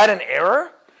 Is that an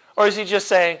error? Or is he just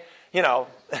saying,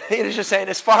 he's just saying,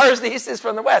 as far as the east is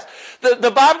from the west.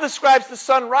 The Bible describes the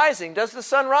sun rising. Does the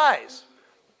sun rise?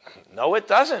 No, it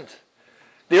doesn't.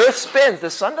 The earth spins. The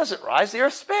sun doesn't rise. The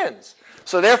earth spins.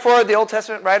 So therefore, the Old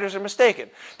Testament writers are mistaken.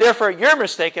 Therefore, you're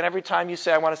mistaken every time you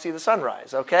say, I want to see the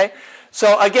sunrise, okay?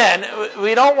 So again,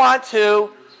 we don't want to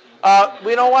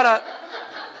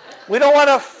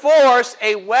force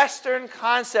a Western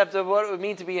concept of what it would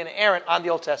mean to be inerrant on the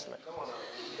Old Testament.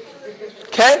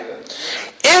 Okay?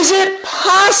 Is it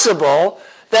possible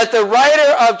that the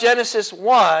writer of Genesis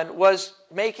 1 was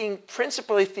making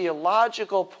principally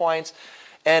theological points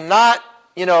and not,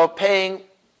 paying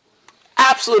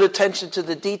absolute attention to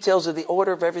the details of the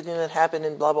order of everything that happened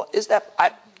in blah, blah? Is that,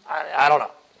 I don't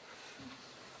know.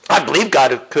 I believe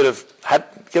God could have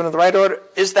given him the right order.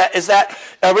 Is that,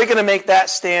 are we going to make that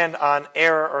stand on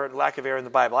error or lack of error in the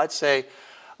Bible? I'd say,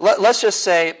 let's just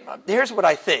say, here's what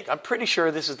I think. I'm pretty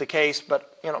sure this is the case,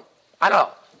 but, I don't know.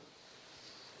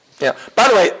 Yeah. By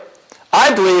the way,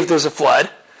 I believe there's a flood.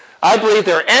 I believe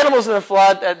there are animals in the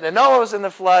flood, that Noah was in the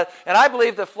flood, and I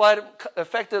believe the flood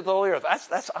affected the whole earth.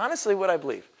 That's honestly what I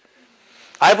believe.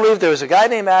 I believe there was a guy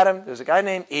named Adam, there was a guy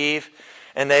named Eve,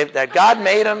 and that God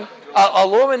made them. A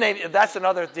woman named, that's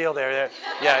another deal there.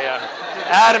 Yeah.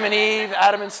 Adam and Eve,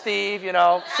 Adam and Steve,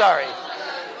 sorry.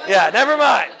 Yeah, never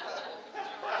mind.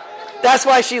 That's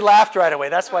why she laughed right away.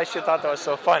 That's why she thought that was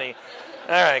so funny.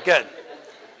 All right, good.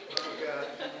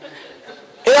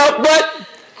 But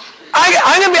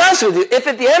I'm going to be honest with you. If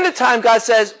at the end of time God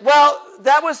says, well,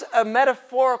 that was a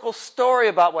metaphorical story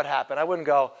about what happened, I wouldn't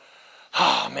go,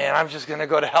 oh man, I'm just going to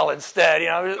go to hell instead.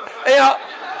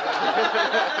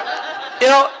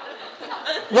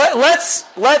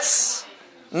 Let's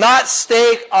not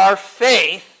stake our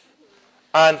faith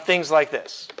on things like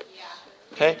this.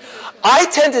 Okay? I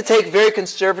tend to take very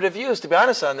conservative views, to be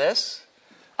honest, on this.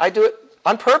 I do it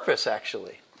on purpose,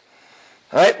 actually.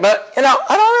 All right? But, I don't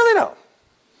really know.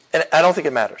 And I don't think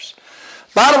it matters.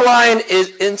 Bottom line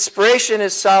is inspiration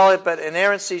is solid, but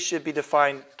inerrancy should be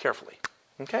defined carefully.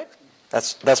 Okay?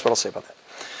 That's what I'll say about that.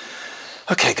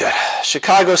 Okay, good.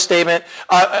 Chicago statement.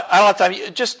 I don't have time.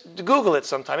 Just Google it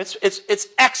sometime. It's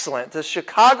excellent. The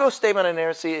Chicago statement on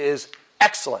inerrancy is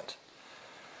excellent.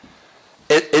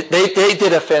 They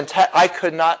did a fantastic. I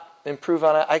could not improve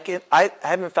on it. I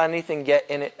haven't found anything yet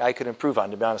in it I could improve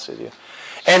on, to be honest with you.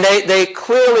 And they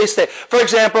clearly state, for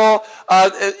example,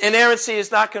 inerrancy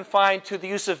is not confined to the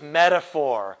use of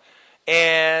metaphor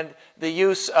and the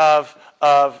use of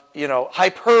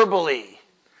hyperbole,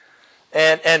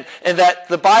 and that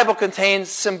the Bible contains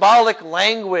symbolic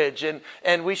language,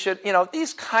 and we should,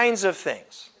 these kinds of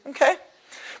things. Okay?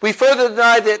 We further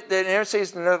deny that inerrancy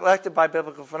is neglected by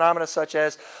biblical phenomena such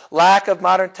as lack of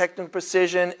modern technical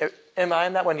precision. Am I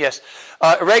on that one? Yes.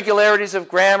 Irregularities of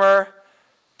grammar.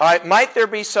 All right, might there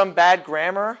be some bad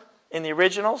grammar in the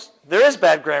originals? There is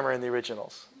bad grammar in the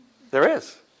originals. There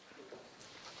is.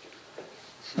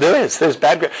 There's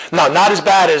bad grammar. No, not as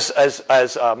bad as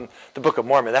the Book of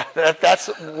Mormon.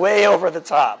 That's way over the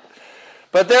top.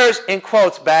 But there's, in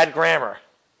quotes, bad grammar.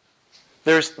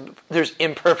 There's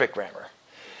imperfect grammar.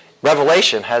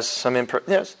 Revelation has some imperfect.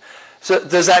 Yes. So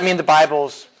does that mean the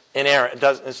Bible's inerrant?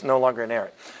 It's no longer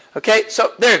inerrant. Okay,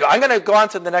 so there you go. I'm going to go on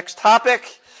to the next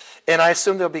topic. And I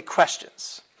assume there'll be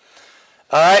questions.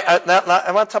 All right, now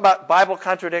I want to talk about Bible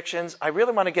contradictions. I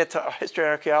really want to get to history and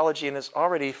archaeology, and it's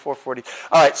already 4:40.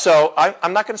 All right, so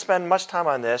I'm not going to spend much time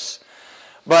on this,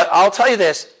 but I'll tell you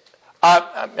this.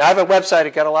 I have a website. I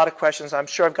got a lot of questions. I'm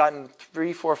sure I've gotten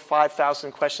 3,000, 4,000,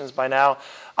 5,000 questions by now.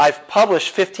 I've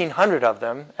published 1,500 of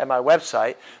them at my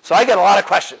website, so I get a lot of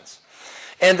questions.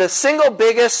 And the single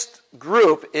biggest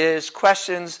group is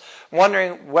questions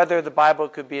wondering whether the Bible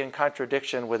could be in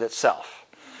contradiction with itself.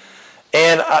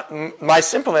 And my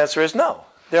simple answer is no.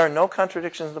 There are no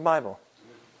contradictions in the Bible.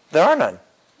 There are none.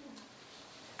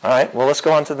 All right, well, let's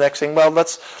go on to the next thing. Well,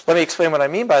 let me explain what I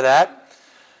mean by that.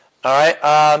 All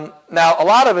right. Now, a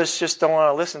lot of us just don't want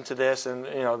to listen to this, and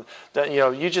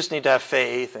you just need to have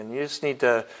faith, and you just need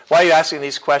to. Why are you asking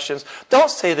these questions? Don't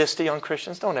say this to young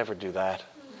Christians. Don't ever do that.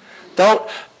 Don't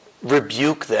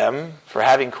rebuke them for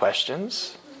having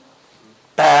questions.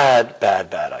 Bad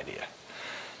idea.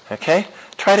 Okay?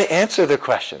 Try to answer their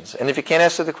questions, and if you can't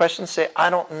answer the questions, say, "I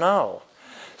don't know."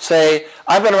 Say,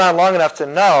 "I've been around long enough to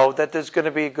know that there's going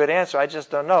to be a good answer. I just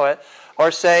don't know it."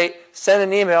 Or say, "Send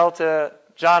an email to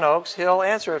John Oakes, he'll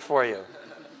answer it for you."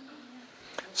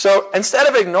 So instead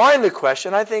of ignoring the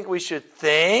question, I think we should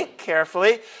think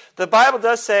carefully. The Bible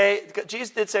does say,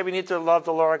 Jesus did say we need to love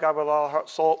the Lord our God with all our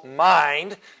soul,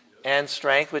 mind, and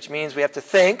strength, which means we have to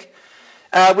think.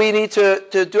 We need to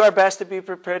do our best to be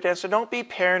prepared to answer. Don't be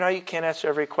paranoid. You can't answer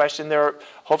every question. There are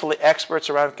hopefully experts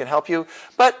around who can help you.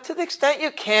 But to the extent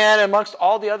you can, amongst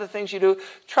all the other things you do,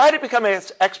 try to become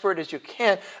as expert as you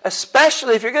can,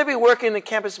 especially if you're going to be working in the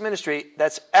campus ministry.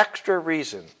 That's extra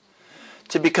reason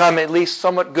to become at least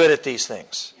somewhat good at these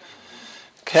things.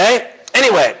 Okay?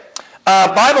 Anyway,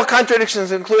 Bible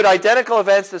contradictions include identical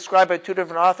events described by two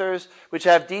different authors which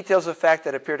have details of fact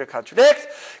that appear to contradict,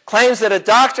 claims that a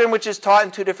doctrine which is taught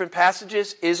in two different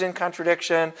passages is in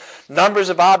contradiction, numbers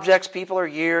of objects, people, or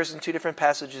years in two different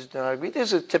passages do not agree.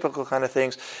 These are typical kind of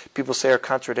things people say are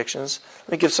contradictions.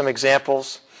 Let me give some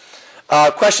examples.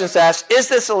 Questions to ask, is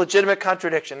this a legitimate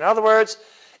contradiction? In other words,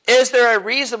 is there a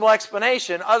reasonable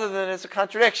explanation other than it's a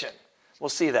contradiction? We'll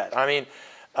see that. I mean,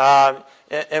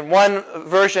 in one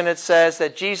version it says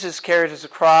that Jesus carried his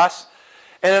cross.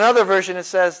 In another version it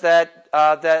says that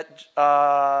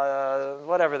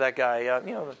whatever that guy,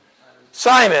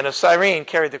 Simon of Cyrene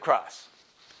carried the cross.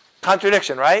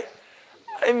 Contradiction, right?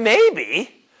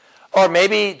 Maybe. Or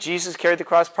maybe Jesus carried the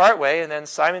cross part way and then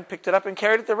Simon picked it up and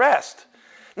carried it the rest.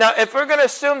 Now, if we're going to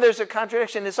assume there's a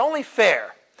contradiction, it's only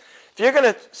fair. If you're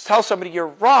going to tell somebody you're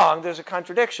wrong, there's a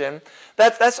contradiction,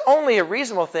 that's only a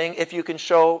reasonable thing if you can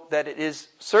show that it is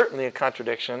certainly a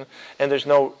contradiction and there's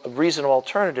no reasonable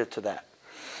alternative to that.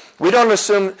 We don't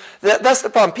assume, that's the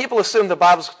problem. People assume the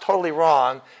Bible's totally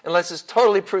wrong unless it's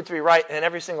totally proved to be right in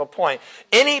every single point.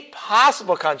 Any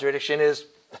possible contradiction is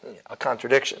a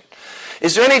contradiction.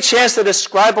 Is there any chance that a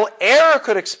scribal error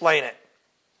could explain it?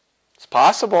 It's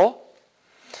possible.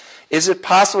 Is it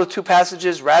possible two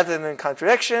passages, rather than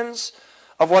contradictions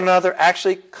of one another,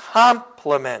 actually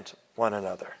complement one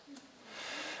another?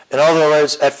 In other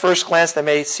words, at first glance, they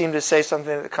may seem to say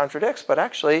something that contradicts, but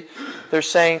actually they're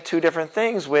saying two different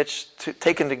things which,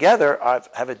 taken together,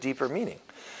 have a deeper meaning.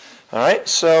 All right,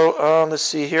 so let's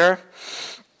see here.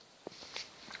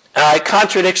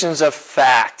 Contradictions of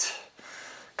fact.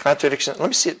 Contradiction. Let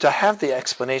me see. Do I have the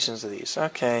explanations of these?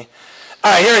 Okay.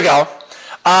 All right, here we go.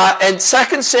 In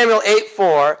 2 Samuel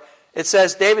 8:4, it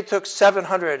says David took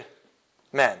 700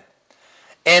 men.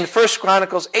 In 1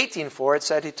 Chronicles 18:4, it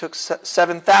said he took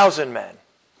 7,000 men.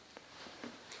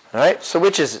 All right, so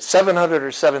which is it, 700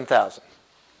 or 7,000?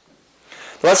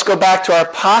 Let's go back to our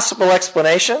possible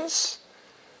explanations.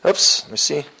 Oops, let me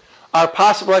see. Our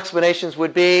possible explanations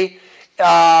would be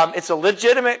it's a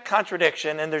legitimate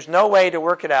contradiction and there's no way to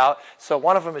work it out, so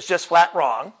one of them is just flat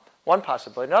wrong. One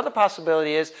possibility. Another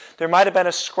possibility is there might have been a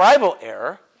scribal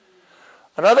error.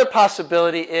 Another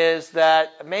possibility is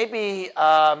that maybe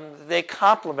they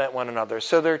complement one another.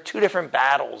 So there are two different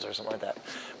battles or something like that.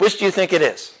 Which do you think it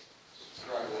is?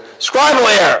 Scribal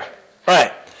error.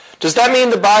 Right. Does that mean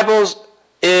the Bible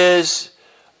has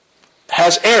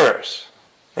errors?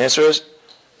 The answer is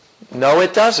no,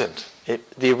 it doesn't.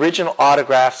 The original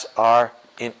autographs are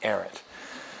inerrant.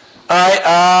 All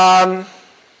right.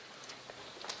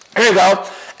 Here we go.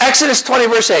 Exodus 20,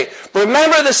 verse 8.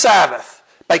 Remember the Sabbath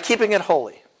by keeping it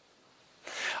holy.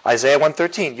 Isaiah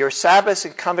 1:13. Your Sabbaths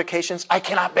and convocations I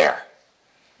cannot bear.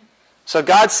 So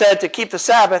God said to keep the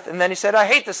Sabbath, and then he said, I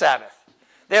hate the Sabbath.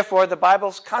 Therefore, the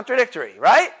Bible's contradictory,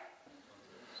 right?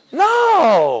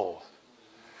 No.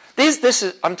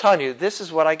 I'm telling you, this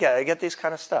is what I get. I get these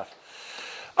kind of stuff.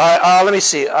 Let me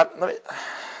see.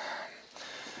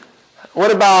 What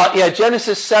about,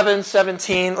 Genesis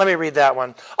 7:17. Let me read that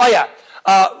one. Oh, yeah.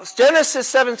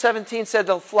 Genesis 7:17 said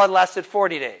the flood lasted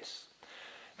 40 days.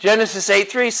 Genesis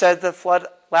 8:3 said the flood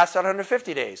lasted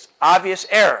 150 days. Obvious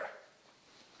error.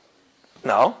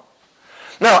 No.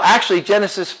 No, actually,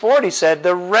 Genesis 40 said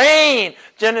the rain.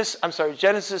 Genesis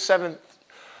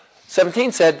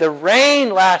 17 said the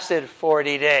rain lasted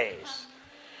 40 days.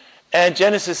 And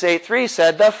Genesis 8:3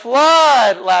 said the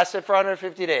flood lasted for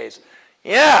 150 days.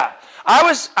 Yeah. I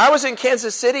was in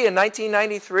Kansas City in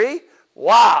 1993.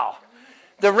 Wow.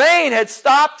 The rain had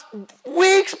stopped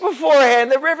weeks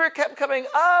beforehand. The river kept coming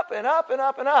up and up and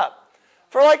up and up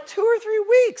for like 2 or 3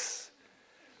 weeks.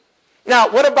 Now,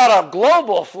 what about a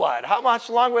global flood? How much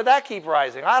longer would that keep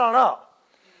rising? I don't know.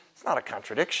 It's not a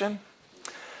contradiction.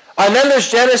 And then there's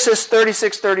Genesis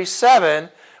 36:37,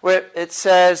 where it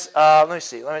says,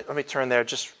 let me turn there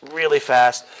just really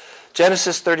fast.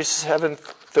 Genesis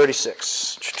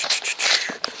 37:36.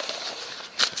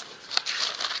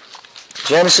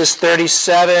 Genesis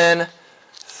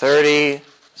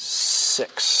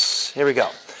 37:36. Here we go.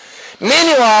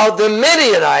 Meanwhile, the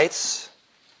Midianites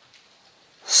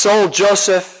sold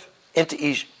Joseph into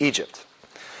Egypt.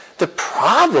 The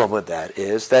problem with that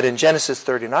is that in Genesis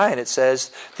 39 it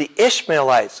says the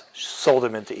Ishmaelites sold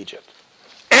him into Egypt.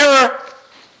 Error!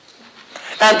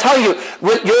 I'm telling you,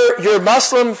 your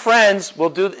Muslim friends will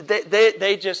do.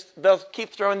 They'll keep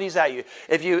throwing these at you.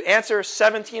 If you answer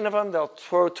 17 of them, they'll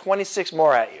throw 26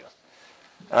 more at you.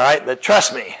 All right, but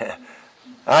trust me. All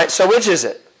right, so which is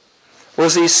it?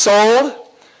 Was he sold?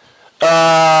 Did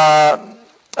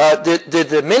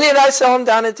the Midianites sell him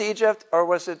down into Egypt, or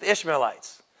was it the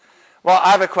Ishmaelites? Well,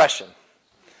 I have a question.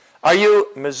 Are you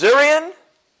Missourian?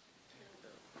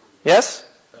 Yes?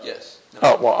 Yes.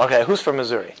 Oh, well, okay. Who's from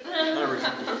Missouri?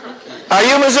 Are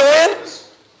you Missourian?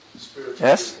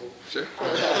 Yes? Sure.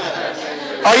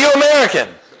 Are you American?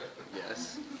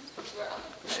 Yes.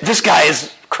 This guy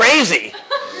is crazy.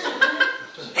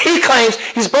 He claims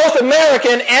he's both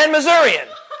American and Missourian.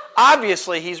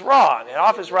 Obviously, he's wrong and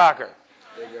off his rocker.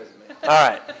 All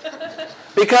right.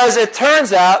 Because it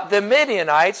turns out the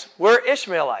Midianites were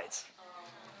Ishmaelites.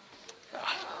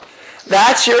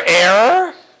 That's your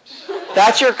error?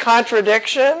 That's your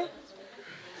contradiction?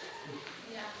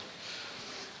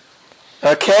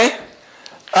 Okay.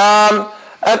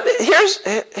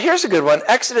 Here's a good one.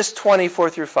 Exodus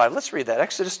 20:4-5. Let's read that.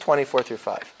 Exodus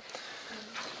 20:4-5.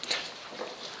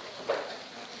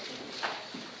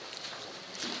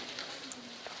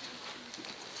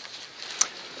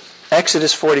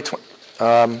 Exodus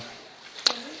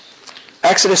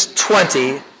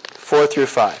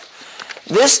 20:4-5.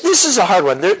 This is a hard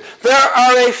one. There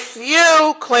are a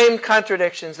few claimed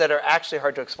contradictions that are actually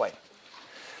hard to explain.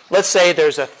 Let's say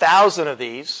there's 1,000 of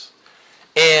these,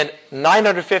 and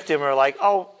 950 of them are like,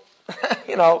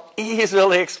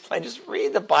 easily explained. Just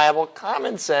read the Bible,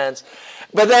 common sense.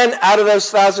 But then out of those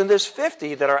 1,000, there's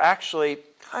 50 that are actually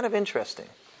kind of interesting,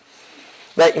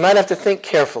 that you might have to think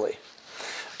carefully.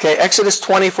 Okay, Exodus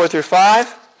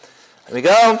 20:4-5. There we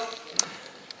go.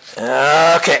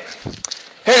 Okay,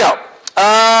 here we go.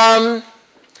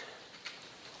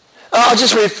 I'll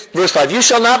just read verse 5. You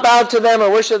shall not bow to them or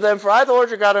worship them, for I, the Lord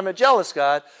your God, am a jealous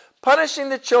God, punishing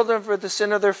the children for the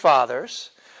sin of their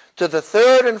fathers to the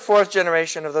 3rd and 4th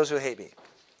generation of those who hate me.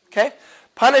 Okay?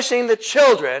 Punishing the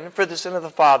children for the sin of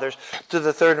the fathers to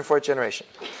the 3rd and 4th generation.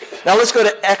 Now let's go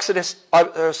to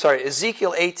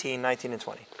Ezekiel 18:19 and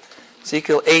 20.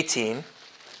 Ezekiel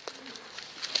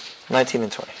 18:19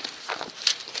 and 20.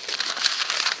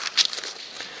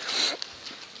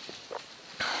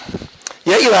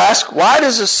 Yet you ask, why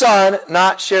does the son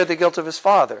not share the guilt of his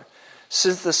father?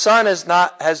 Since the son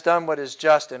has done what is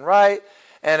just and right,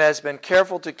 and has been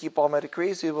careful to keep all my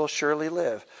decrees, he will surely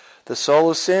live. The soul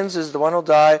who sins is the one who will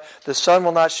die. The son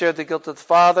will not share the guilt of the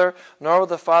father, nor will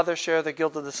the father share the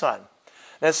guilt of the son.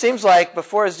 Now it seems like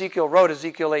before Ezekiel wrote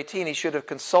Ezekiel 18, he should have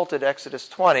consulted Exodus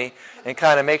 20 and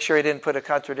kind of make sure he didn't put a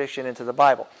contradiction into the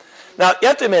Bible. Now you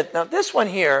have to admit, this one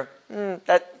here,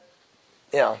 it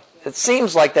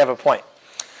seems like they have a point.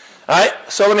 All right,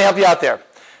 so let me help you out there.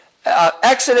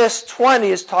 Exodus 20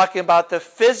 is talking about the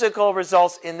physical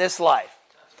results in this life.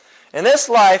 In this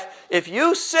life, if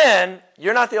you sin,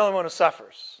 you're not the only one who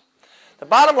suffers. The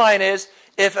bottom line is,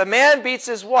 if a man beats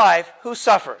his wife, who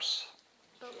suffers?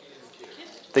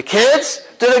 The kids?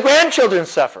 Do the grandchildren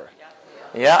suffer?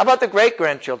 Yeah, how about the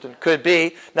great-grandchildren? Could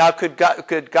be. Now, could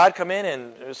God come in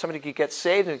and somebody could get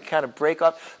saved and kind of break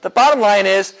up? The bottom line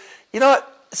is, you know what?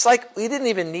 It's like we didn't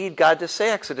even need God to say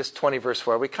Exodus 20, verse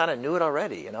 4. We kind of knew it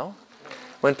already,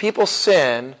 When people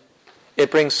sin,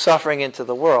 it brings suffering into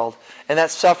the world, and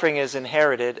that suffering is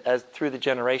inherited through the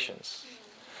generations.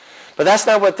 But that's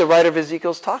not what the writer of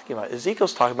Ezekiel's talking about.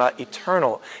 Ezekiel's talking about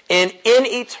eternal. And in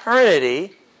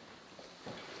eternity,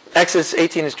 Exodus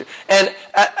 18 is true. And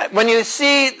when you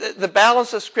see the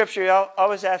balance of Scripture, you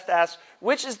always have to ask,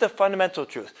 which is the fundamental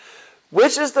truth?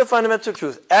 Which is the fundamental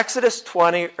truth? Exodus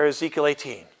 20 or Ezekiel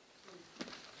 18?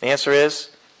 The answer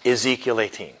is Ezekiel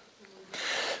 18.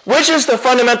 Which is the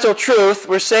fundamental truth?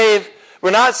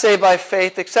 We're not saved by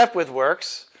faith except with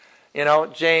works,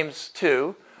 James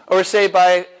 2. Or we're saved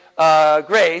by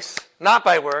grace, not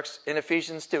by works, in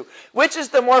Ephesians 2. Which is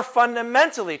the more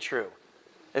fundamentally true?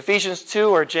 Ephesians 2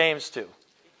 or James 2?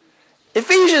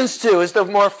 Ephesians 2 is the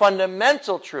more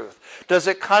fundamental truth. Does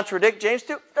it contradict James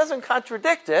 2? It doesn't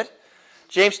contradict it.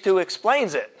 James 2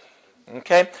 explains it.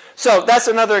 Okay? So that's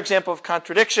another example of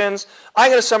contradictions. I'm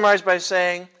going to summarize by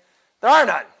saying there are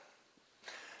none.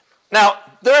 Now,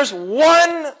 there's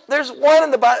one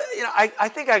in the Bible. I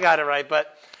think I got it right,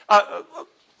 but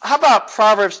how about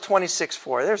Proverbs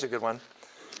 26:4? There's a good one.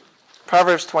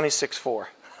 Proverbs 26:4.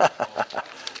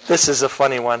 This is a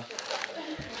funny one.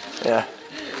 Yeah.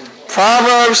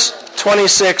 Proverbs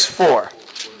 26:4.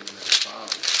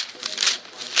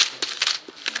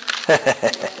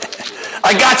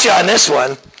 I got you on this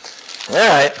one. All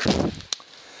right.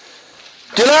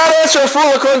 Do not answer a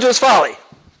fool according to his folly,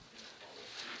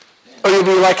 or you'll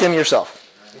be like him yourself.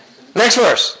 Next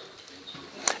verse.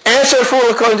 Answer a fool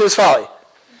according to his folly,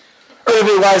 or you'll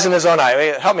be wise in his own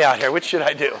eye. Help me out here. Which should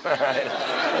I do? All right.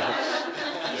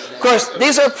 Of course,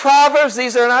 these are proverbs.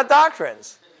 These are not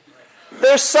doctrines.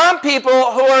 There's some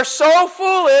people who are so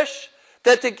foolish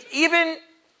that to even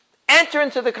enter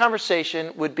into the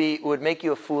conversation would make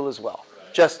you a fool as well.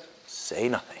 Just say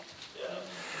nothing.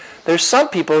 There's some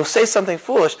people who say something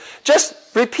foolish. Just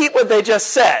repeat what they just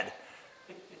said.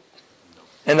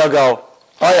 And they'll go,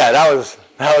 oh yeah, that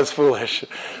was foolish.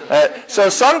 So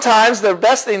sometimes the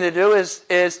best thing to do is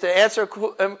to answer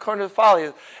according to the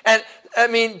folly. And I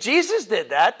mean, Jesus did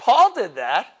that. Paul did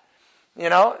that.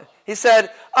 He said,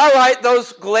 all right,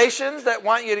 those Galatians that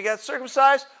want you to get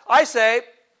circumcised, I say,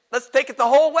 let's take it the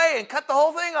whole way and cut the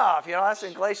whole thing off. That's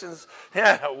in Galatians,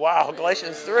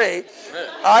 Galatians 3.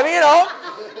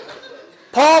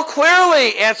 Paul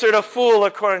clearly answered a fool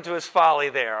according to his folly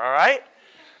there, all right?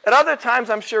 At other times,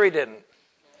 I'm sure he didn't.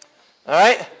 All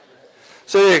right?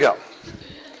 So there you go.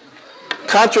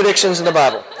 Contradictions in the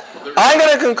Bible. I'm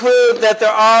going to conclude that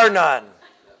there are none.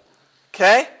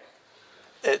 Okay?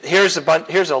 Here's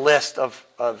a list of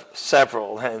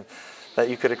several that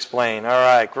you could explain. All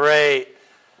right, great.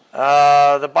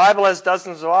 The Bible has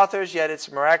dozens of authors, yet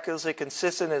it's miraculously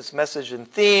consistent in its message and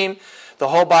theme. The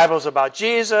whole Bible is about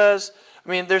Jesus. I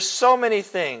mean, there's so many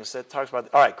things that talks about.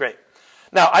 All right, great.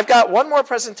 Now, I've got one more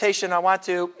presentation I want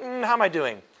to. How am I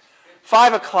doing?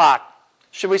 5 o'clock.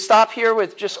 Should we stop here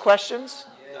with just questions?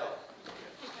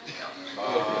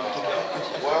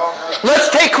 Let's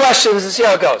take questions and see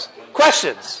how it goes.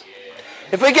 Questions.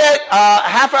 If we get a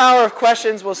half hour of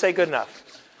questions, we'll say good enough.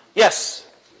 Yes?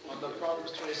 On the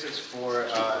Proverbs 26:4,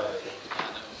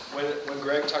 when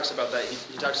Greg talks about that,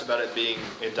 he talks about it being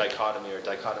in dichotomy or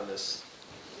dichotomous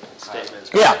statements.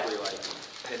 Basically like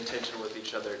in tension with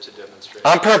each other to demonstrate.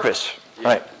 On purpose. Yeah.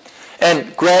 Right.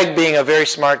 And Greg, being a very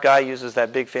smart guy, uses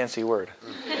that big fancy word.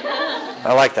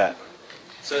 I like that.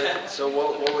 So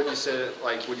what would you say,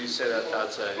 would you say that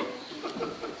that's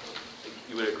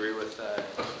you would agree with that?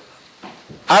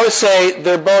 I would say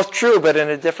they're both true, but in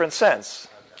a different sense.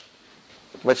 Okay.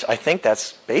 Which I think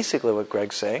that's basically what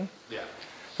Greg's saying. Yeah.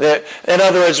 In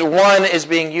other words, one is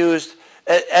being used,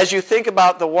 as you think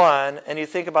about the one and you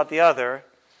think about the other,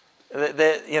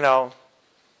 they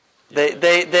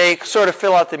sort of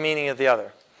fill out the meaning of the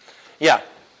other. Yeah.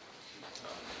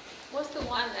 What's the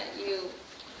one that you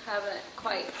haven't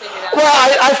quite figured out?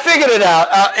 Well, I figured it out.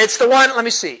 It's the one, let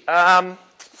me see.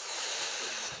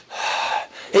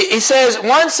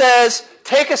 One says,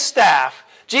 take a staff.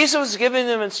 Jesus was giving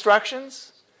them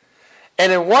instructions.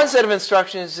 And in one set of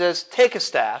instructions, he says, take a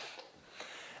staff.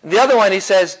 And the other one, he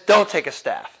says, don't take a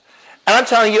staff. And I'm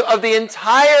telling you, of the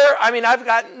entire, I've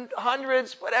gotten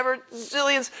hundreds, whatever,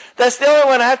 zillions. That's the only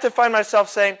one I have to find myself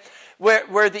saying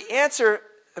where the answer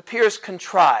appears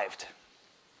contrived.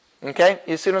 Okay?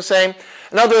 You see what I'm saying?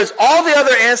 In other words, all the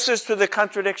other answers to the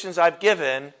contradictions I've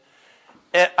given,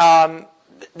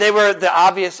 they were the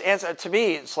obvious answer. To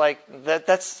me, it's like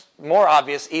that's more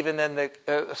obvious even than the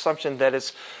assumption that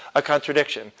it's a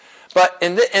contradiction. But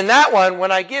in that one,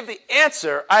 when I give the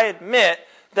answer, I admit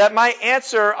that my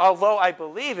answer, although I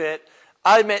believe it,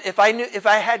 I admit if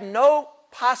I had no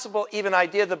possible even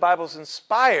idea the Bible's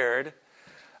inspired,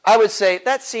 I would say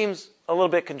that seems a little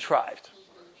bit contrived.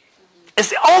 It's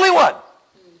the only one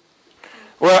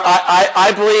where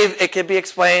I believe it can be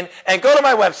explained. And go to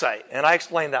my website, and I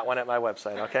explain that one at my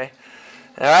website, okay?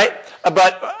 All right?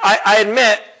 But I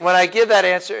admit, when I give that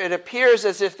answer, it appears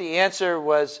as if the answer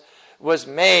was was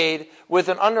made with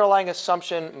an underlying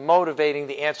assumption motivating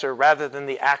the answer rather than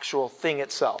the actual thing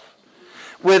itself.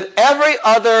 With every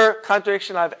other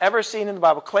contradiction I've ever seen in the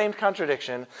Bible, claimed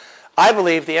contradiction, I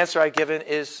believe the answer I've given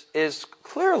is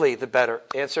clearly the better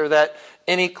answer, that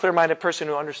any clear-minded person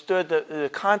who understood the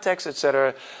context,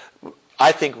 etc.,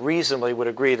 I think reasonably would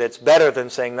agree that it's better than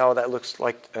saying, no, that looks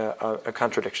like a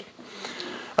contradiction.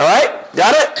 All right?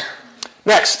 Got it?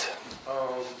 Next.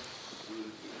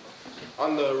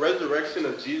 On the resurrection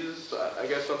of Jesus, I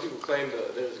guess some people claim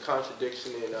that there's a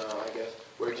contradiction in, I guess,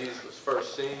 where Jesus was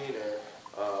first seen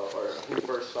or who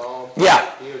first saw him.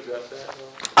 Yeah. Can you address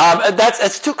that?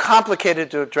 It's too complicated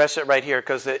to address it right here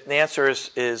because the answer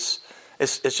is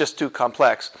just too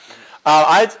complex.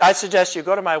 I suggest you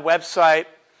go to my website.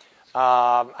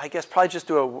 I guess probably just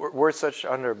do a word search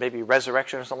under maybe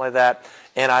resurrection or something like that,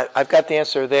 and I've got the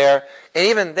answer there. And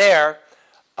even there,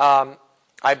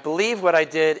 I believe what I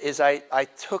did is I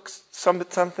took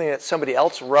something that somebody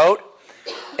else wrote,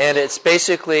 and it's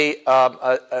basically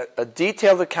a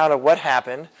detailed account of what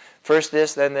happened. First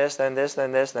this, then this, then this,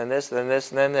 then this, then this, then this,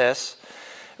 then this,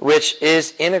 which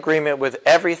is in agreement with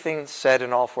everything said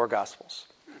in all four Gospels.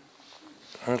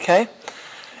 Okay?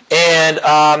 And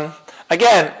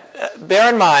again, bear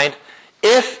in mind,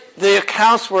 if the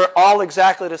accounts were all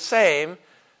exactly the same,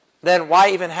 then why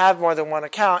even have more than one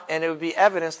account? And it would be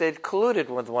evidence they'd colluded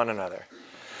with one another.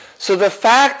 So the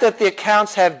fact that the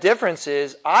accounts have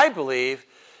differences, I believe,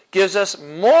 gives us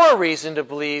more reason to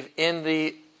believe in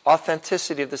the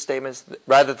authenticity of the statements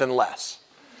rather than less.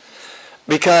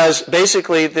 Because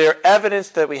basically they're evidence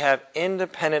that we have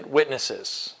independent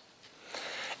witnesses.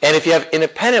 And if you have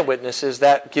independent witnesses,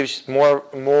 that gives more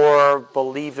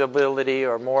believability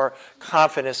or more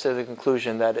confidence to the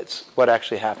conclusion that it's what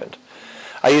actually happened.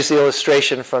 I use the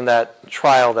illustration from that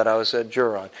trial that I was a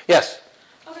juror on. Yes?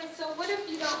 Okay, so what if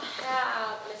you don't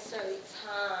have necessarily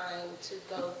time to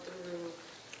go through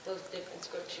those different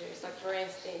scriptures? Like, for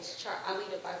instance, I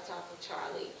lead a Bible talk with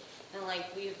Charlie, and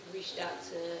like we've reached out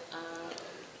to,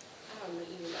 I don't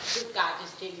even know, this guy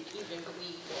just didn't even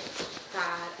believe in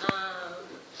God.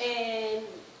 And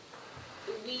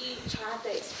we tried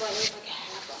to explain, it was like a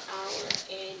half an hour,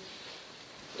 and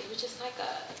it was just like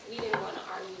we didn't want to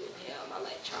argue with him. I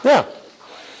let Charlie Yeah. live, of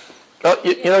course.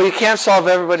 Well, you can't solve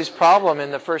everybody's problem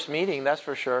in the first meeting, that's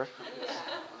for sure.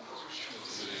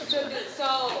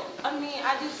 So I mean,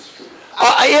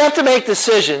 You have to make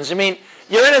decisions. I mean,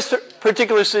 you're in a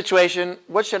particular situation.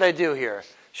 What should I do here?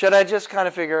 Should I just kind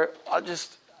of figure,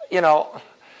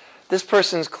 this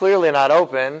person's clearly not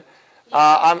open.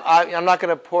 I'm not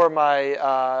going to throw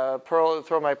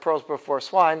my pearls before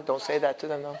swine. Don't say that to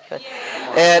them, though. Okay?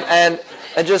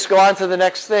 And just go on to the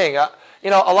next thing. A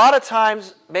lot of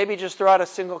times, maybe just throw out a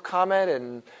single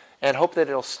comment and hope that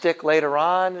it'll stick later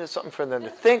on. It's something for them to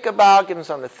think about. Give them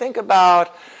something to think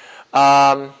about.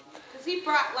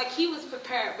 because he was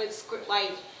prepared with script,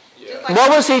 like. Just like What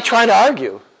was he trying to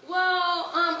argue? Well,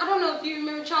 I don't know if you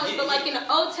remember Charlie, but like in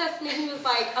the Old Testament, he was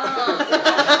like, oh,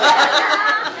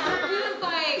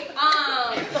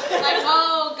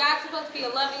 God's supposed to be a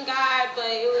loving God, but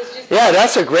it was just. Yeah,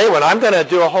 that's a great one. I'm going to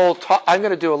do I'm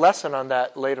going to do a lesson on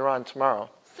that later on tomorrow.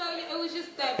 So it was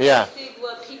just that Yeah. basic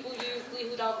what people usually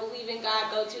who don't believe in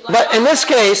God go to. Like, But in this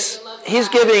case, he's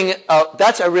giving.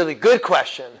 That's a really good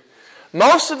question.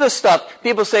 Most of the stuff,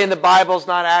 people saying the Bible's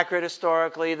not accurate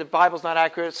historically, the Bible's not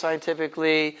accurate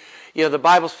scientifically, the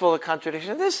Bible's full of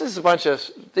contradictions. This is a bunch of,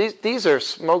 these are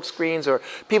smoke screens or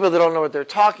people that don't know what they're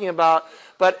talking about.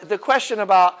 But the question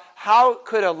about how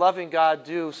could a loving God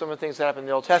do some of the things that happen in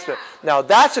the Old Testament? Now,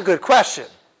 that's a good question.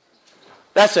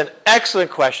 That's an excellent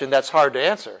question that's hard to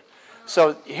answer.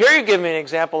 So here you give me an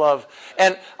example of,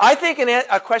 and I think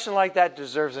a question like that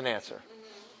deserves an answer.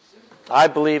 I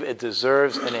believe it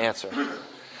deserves an answer.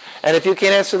 And if you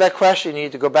can't answer that question, you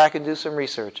need to go back and do some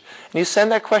research. And you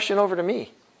send that question over to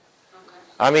me.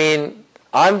 I mean,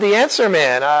 I'm the answer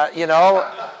man.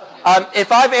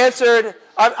 If I've answered,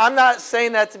 I'm not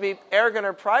saying that to be arrogant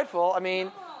or prideful. I mean,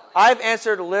 I've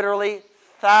answered literally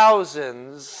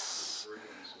thousands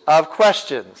of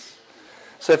questions.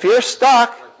 So if you're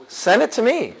stuck, send it to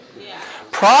me.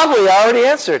 Probably I already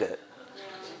answered it.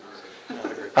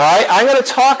 All right, I'm going to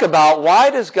talk about why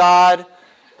does God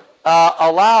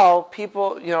allow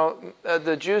people,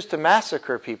 the Jews to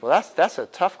massacre people. That's a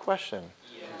tough question.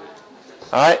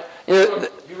 All right. You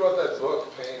wrote that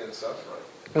book, Pain and Suffering.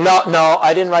 No,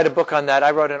 I didn't write a book on that.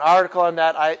 I wrote an article on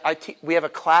that. We have a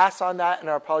class on that in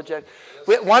our apologetics.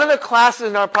 One of the classes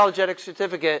in our apologetics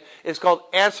certificate is called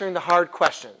Answering the Hard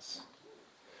Questions.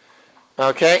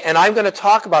 Okay, and I'm going to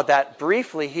talk about that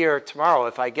briefly here tomorrow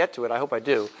if I get to it. I hope I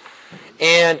do.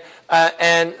 And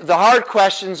the hard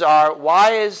questions are,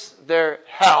 why is there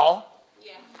hell?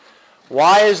 Yeah.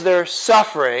 Why is there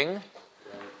suffering?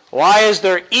 Why is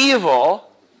there evil?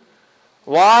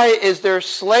 Why is there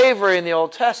slavery in the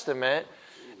Old Testament?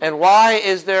 And why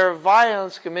is there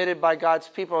violence committed by God's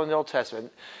people in the Old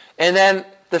Testament? And then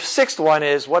the sixth one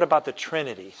is, what about the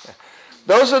Trinity?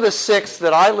 Those are the six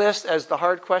that I list as the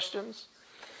hard questions.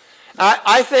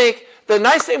 I think the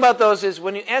nice thing about those is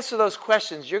when you answer those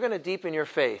questions, you're going to deepen your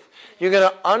faith. You're going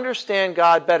to understand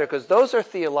God better because those are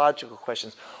theological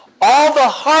questions. All the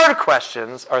hard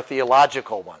questions are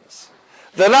theological ones.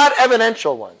 They're not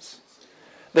evidential ones.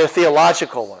 They're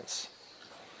theological ones.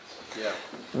 Yeah.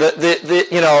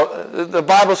 The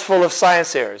Bible's full of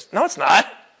science errors. No, it's not.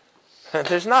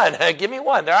 There's none. Give me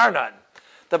one. There are none.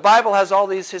 The Bible has all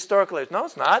these historical errors. No,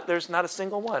 it's not. There's not a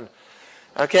single one.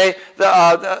 Okay.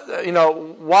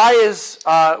 Why is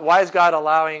God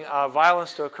allowing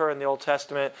violence to occur in the Old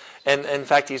Testament? And in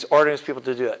fact, He's ordering His people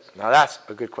to do it. Now, that's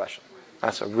a good question.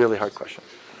 That's a really hard question.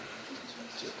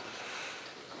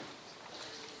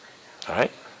 All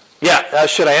right. Yeah.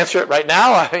 Should I answer it right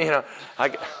now? I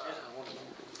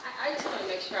just want to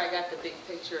make sure I got the big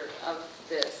picture of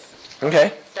this.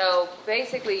 Okay. So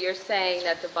basically you're saying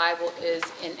that the Bible is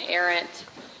inerrant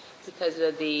because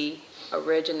of the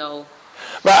original.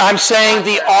 But I'm saying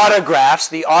the autographs,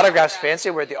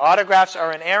 fancy word, the autographs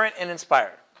are inerrant and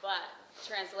inspired. But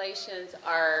translations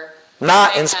are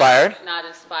Not inspired. Not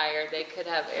inspired. They could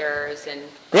have errors and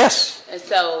Yes. And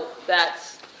so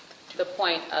that's the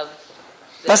point of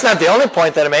That's not the only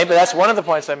point that I made, but that's one of the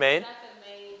points I made.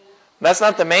 That's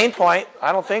not the main point.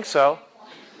 I don't think so.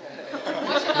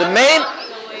 The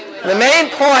main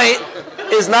point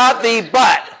is not the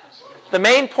but. The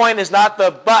main point is not the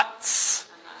buts.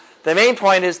 The main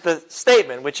point is the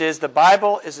statement, which is the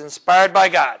Bible is inspired by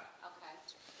God.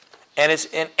 And it's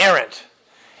inerrant.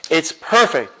 It's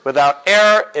perfect. Without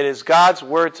error, it is God's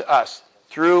word to us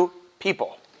through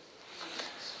people.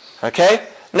 Okay?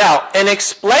 Now, in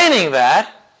explaining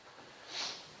that,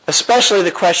 especially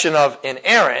the question of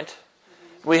inerrant,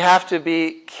 we have to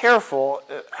be careful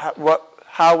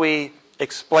how we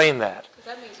explain that.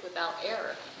 Because that means without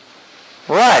error.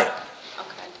 Right.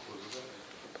 Okay.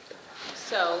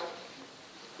 So.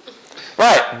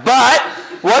 Right. But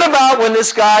what about when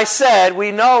this guy said,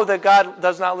 we know that God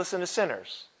does not listen to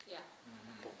sinners? Yeah.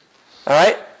 All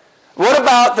right? What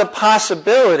about the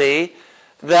possibility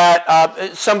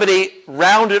that somebody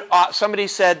rounded off, somebody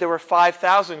said there were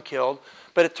 5,000 killed,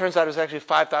 but it turns out it was actually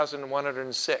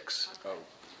 5,106. So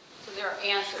there are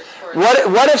answers for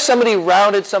What if somebody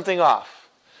rounded something off?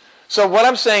 So what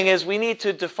I'm saying is we need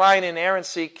to define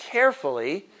inerrancy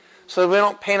carefully so that we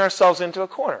don't paint ourselves into a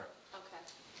corner.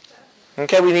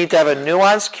 Okay, we need to have a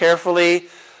nuance carefully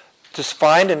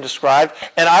defined and described.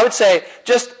 And I would say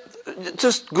just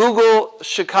Google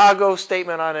Chicago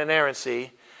Statement on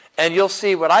Inerrancy, and you'll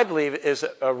see what I believe is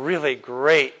a really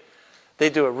great, they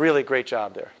do a really great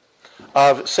job there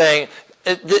of saying,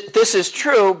 this is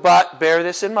true, but bear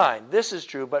this in mind. This is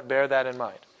true, but bear that in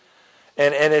mind.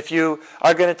 And if you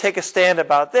are going to take a stand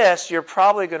about this, you're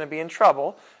probably going to be in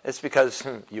trouble. It's because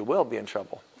you will be in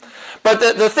trouble. But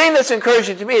the thing that's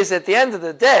encouraging to me is at the end of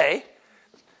the day,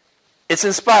 it's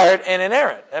inspired and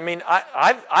inerrant. I mean,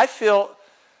 I feel,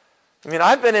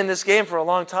 I've been in this game for a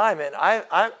long time, and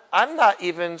I'm not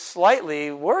even slightly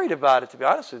worried about it, to be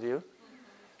honest with you.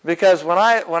 Because when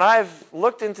I've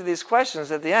looked into these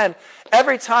questions at the end,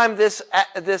 every time this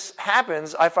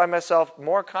happens, I find myself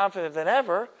more confident than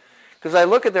ever, because I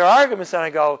look at their arguments and I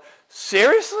go,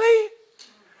 seriously?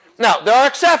 Now, there are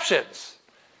exceptions.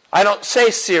 I don't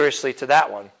say seriously to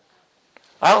that one.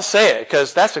 I don't say it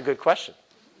because that's a good question.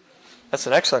 That's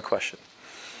an excellent question.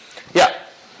 Yeah.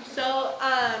 So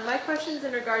my question's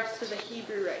in regards to the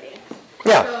Hebrew writings.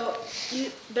 Yeah. So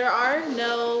there are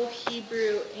no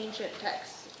Hebrew ancient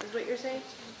texts, is what you're saying?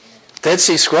 Dead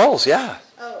Sea Scrolls, yeah.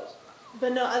 Oh,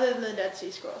 but no, other than the Dead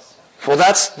Sea Scrolls. Well,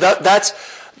 that's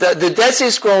the Dead Sea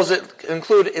Scrolls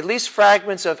include at least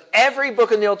fragments of every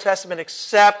book in the Old Testament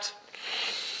except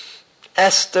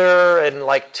Esther and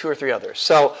like 2 or 3 others.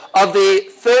 So of the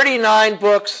 39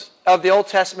 books of the Old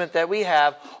Testament that we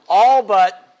have, all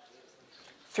but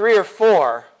 3 or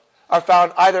 4 are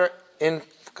found either in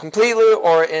completely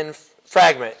or in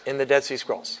fragment in the Dead Sea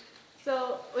Scrolls.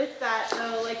 So with that,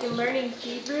 like in learning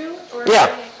Hebrew or Yeah.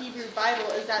 learning a Hebrew Bible,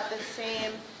 is that the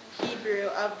same Hebrew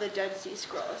of the Dead Sea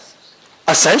Scrolls?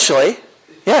 Essentially,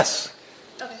 yes.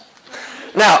 Okay.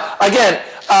 Now, again,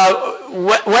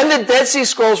 when the Dead Sea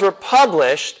Scrolls were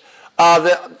published,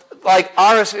 like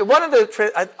RSV, one of the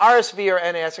RSV or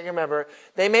NAS, I can remember,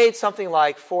 they made something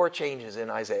like 4 changes in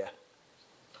Isaiah.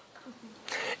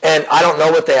 And I don't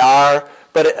know what they are,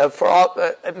 but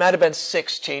it might have been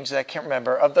 6 changes, I can't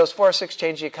remember. Of those 4 or 6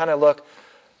 changes, you kind of look,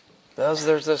 there's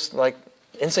this, like,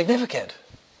 insignificant.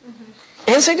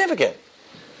 Mm-hmm. Insignificant.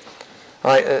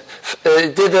 Right?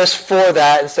 Did this for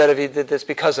that instead of he did this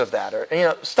because of that, or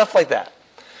stuff like that.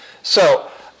 So,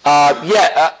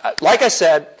 like I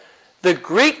said, the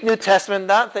Greek New Testament,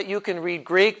 not that you can read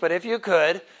Greek, but if you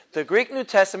could, the Greek New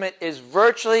Testament is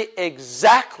virtually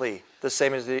exactly the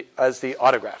same as the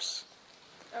autographs.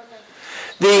 Okay.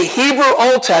 The Hebrew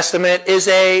Old Testament is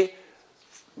a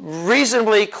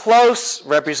reasonably close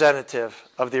representative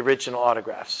of the original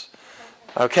autographs.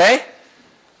 Okay?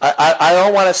 I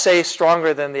don't want to say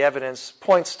stronger than the evidence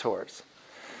points towards.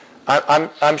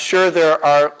 I'm sure there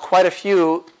are quite a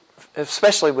few,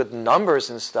 especially with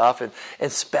numbers and stuff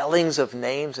and spellings of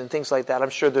names and things like that. I'm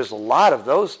sure there's a lot of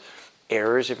those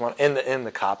errors in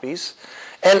the copies.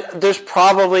 And there's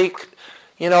probably,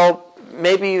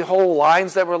 maybe whole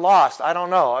lines that were lost. I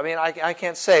don't know. I mean, I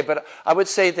can't say, but I would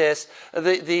say this.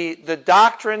 The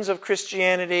doctrines of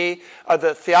Christianity,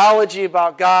 the theology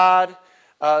about God,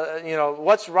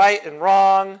 what's right and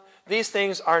wrong, these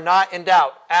things are not in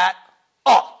doubt at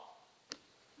all.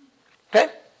 Okay?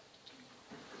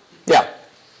 Yeah.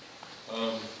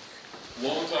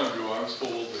 Long time ago, I was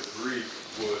told that Greek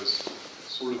was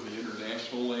sort of the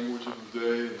international language of the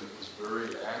day, and it was very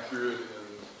accurate,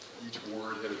 and each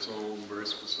word had its own very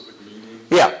specific meaning.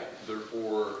 Yeah.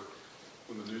 Therefore,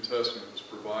 when the New Testament was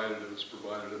provided, it was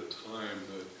provided at a time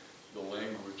that the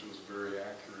language was very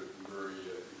accurate and very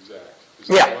exact.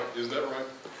 Is that right?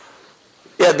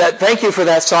 Yeah, thank you for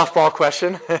that softball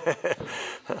question.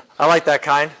 I like that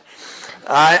kind.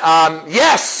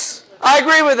 Yes, I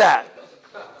agree with that.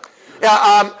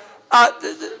 Yeah,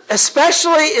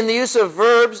 especially in the use of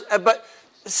verbs. But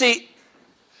see,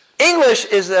 English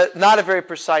is not a very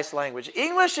precise language.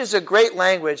 English is a great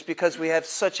language because we have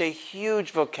such a huge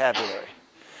vocabulary.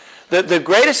 The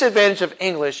greatest advantage of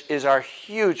English is our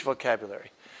huge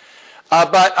vocabulary.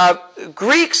 But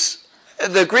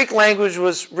the Greek language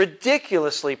was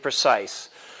ridiculously precise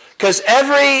because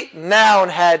every noun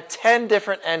had 10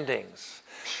 different endings.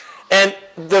 And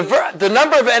the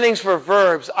number of endings for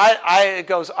verbs, it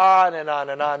goes on and on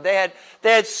and on. They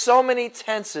had so many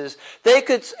tenses. They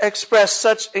could express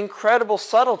such incredible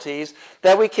subtleties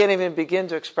that we can't even begin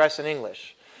to express in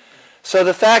English. So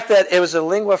the fact that it was a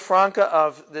lingua franca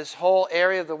of this whole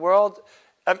area of the world,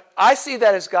 I see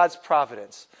that as God's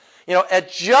providence.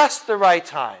 At just the right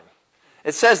time.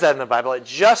 It says that in the Bible, at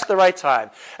just the right time.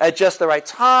 At just the right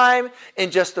time, in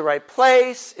just the right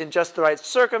place, in just the right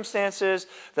circumstances,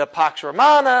 the Pax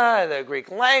Romana, and the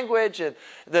Greek language, and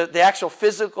the actual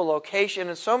physical location,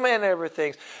 and so many other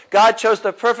things. God chose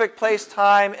the perfect place,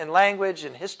 time, and language,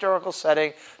 and historical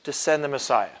setting to send the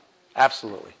Messiah.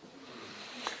 Absolutely.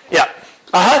 Yeah.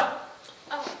 Uh-huh.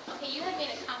 Oh, okay, you had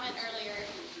made a comment earlier,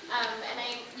 and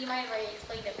you might have already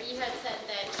explained it, but you had said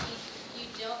that you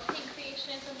don't think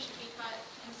creationism should be taught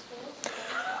in schools?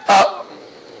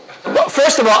 Well,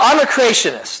 first of all, I'm a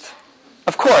creationist.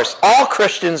 Of course, all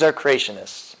Christians are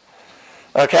creationists.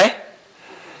 Okay?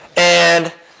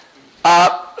 And,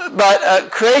 but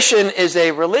creation is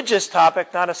a religious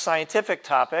topic, not a scientific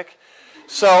topic.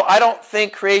 So I don't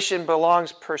think creation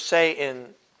belongs per se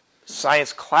in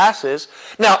science classes.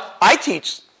 Now, I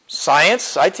teach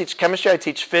science, I teach chemistry, I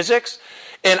teach physics,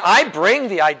 and I bring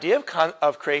the idea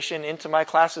of creation into my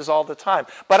classes all the time.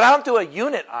 But I don't do a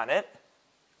unit on it.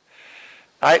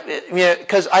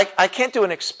 Because I can't do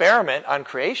an experiment on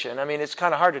creation. I mean, it's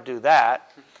kind of hard to do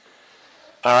that.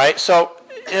 All right, so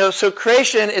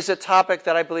creation is a topic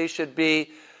that I believe should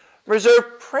be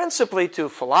reserved principally to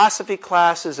philosophy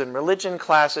classes and religion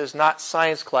classes, not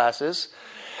science classes.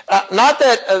 Not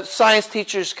that science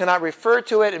teachers cannot refer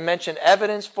to it and mention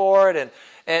evidence for it,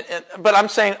 but I'm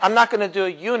saying I'm not going to do a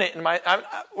unit in my.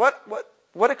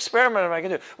 What experiment am I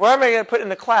going to do? Where am I going to put in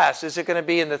the class? Is it going to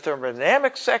be in the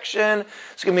thermodynamics section?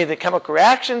 Is it going to be in the chemical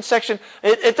reaction section?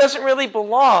 It doesn't really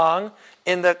belong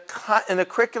in the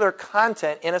curricular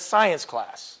content in a science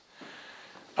class.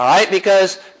 All right,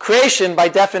 because creation by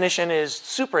definition is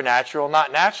supernatural,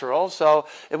 not natural. So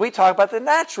if we talk about the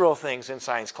natural things in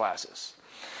science classes.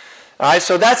 All right,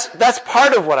 so that's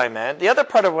part of what I meant. The other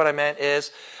part of what I meant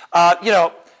is,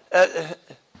 we'll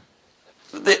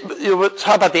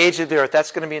talk about the age of the earth.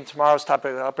 That's going to be in tomorrow's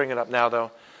topic. I'll bring it up now,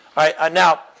 though. All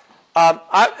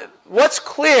right, what's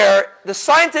clear, the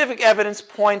scientific evidence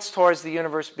points towards the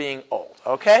universe being old,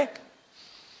 okay?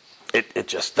 It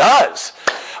just does.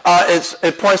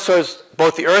 It points towards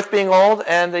both the earth being old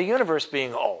and the universe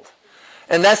being old.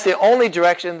 And that's the only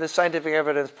direction the scientific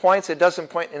evidence points. It doesn't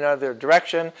point in another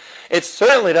direction. It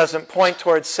certainly doesn't point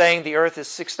towards saying the Earth is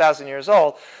 6,000 years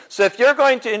old. So if you're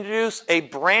going to introduce a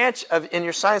branch in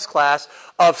your science class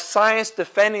of science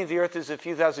defending the Earth is a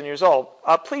few thousand years old,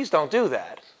 please don't do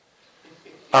that.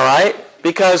 All right?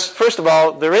 Because, first of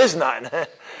all, there is none.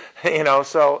 Now,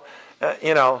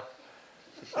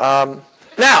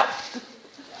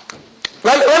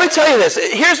 let me tell you this.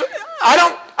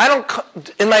 I don't,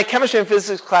 in my chemistry and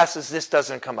physics classes, this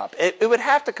doesn't come up. It would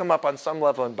have to come up on some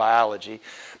level in biology,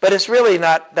 but it's really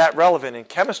not that relevant in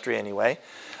chemistry anyway.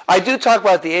 I do talk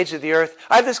about the age of the Earth.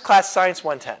 I have this class, Science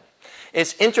 110.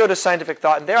 It's Intro to Scientific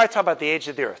Thought, and there I talk about the age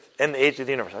of the Earth and the age of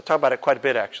the universe. I talk about it quite a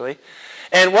bit, actually.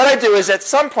 And what I do is at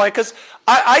some point, because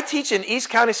I teach in East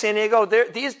County, San Diego,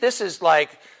 this is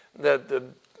like the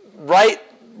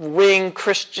right-wing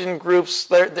Christian groups,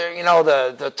 they're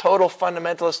the total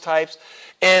fundamentalist types.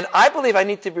 And I believe I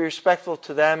need to be respectful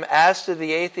to them as to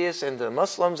the atheists and the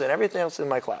Muslims and everything else in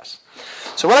my class.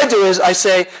 So what I do is I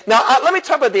say, now let me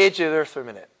talk about the age of the Earth for a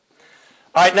minute.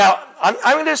 All right, now I'm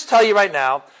going to just tell you right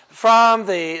now, from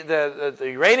the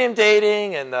uranium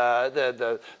dating and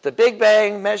the Big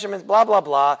Bang measurements, blah, blah,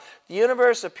 blah, the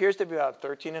universe appears to be about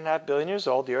 13.5 billion years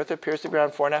old. The Earth appears to be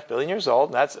around 4.5 billion years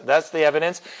old. That's the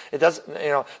evidence. It doesn't,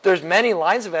 there's many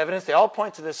lines of evidence. They all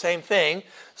point to the same thing.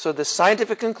 So the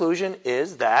scientific conclusion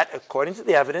is that, according to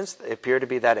the evidence, they appear to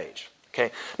be that age.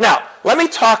 Okay. Now, let me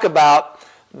talk about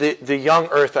the young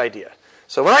Earth idea.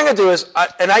 So what I'm going to do is,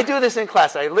 and I do this in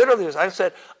class. I literally do this. I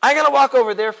said, I'm going to walk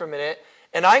over there for a minute,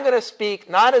 and I'm going to speak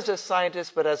not as a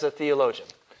scientist, but as a theologian.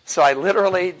 So I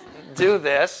literally do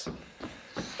this.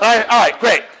 All right,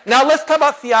 great. Now let's talk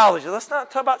about theology. Let's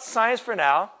not talk about science for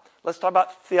now. Let's talk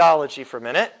about theology for a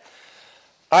minute.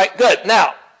 All right, good.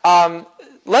 Now,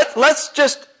 let's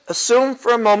just assume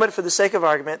for a moment, for the sake of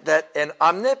argument, that an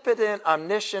omnipotent,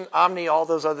 omniscient, all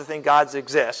those other things, gods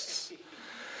exists.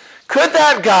 Could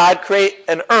that God create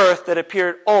an earth that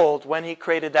appeared old when he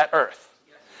created that earth?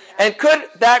 And could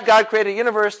that God create a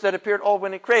universe that appeared old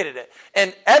when he created it?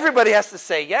 And everybody has to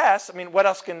say yes. I mean, what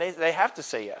else can they have to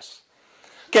say yes?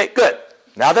 Okay, good.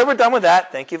 Now that we're done with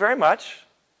that, thank you very much.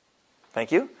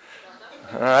 Thank you.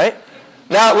 All right.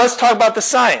 Now let's talk about the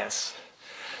science.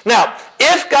 Now,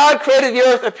 if God created the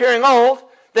earth appearing old,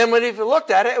 then when if you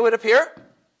looked at it, it would appear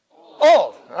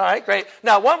old. All right, great.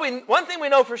 Now, one thing we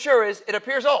know for sure is it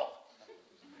appears old.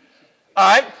 All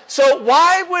right. So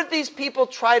why would these people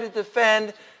try to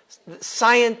defend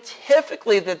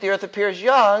scientifically that the earth appears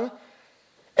young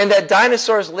and that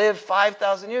dinosaurs lived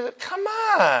 5,000 years ago? Come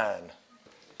on.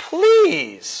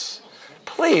 Please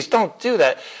don't do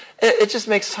that. It just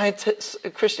makes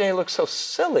Christianity look so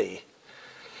silly.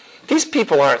 These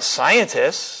people aren't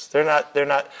scientists. They're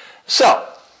not. So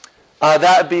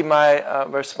that would be my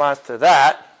response to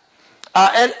that.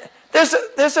 And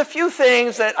there's a few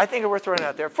things that I think are worth throwing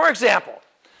out there. For example,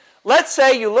 let's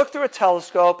say you look through a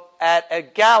telescope at a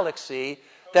galaxy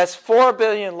that's 4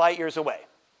 billion light years away.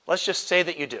 Let's just say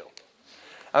that you do.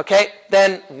 Okay,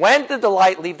 then when did the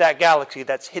light leave that galaxy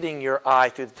that's hitting your eye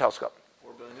through the telescope?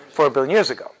 4 billion years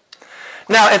ago.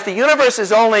 Now, if the universe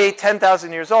is only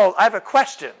 10,000 years old, I have a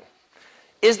question.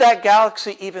 Is that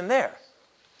galaxy even there?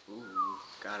 Ooh,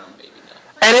 God, maybe not.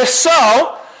 And if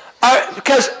so,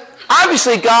 because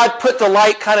obviously God put the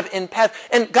light kind of in path,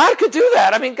 and God could do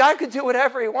that. I mean, God could do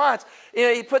whatever he wants.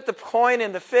 He put the coin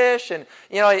in the fish, and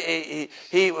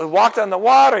he walked on the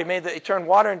water. He turned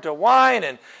water into wine,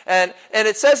 and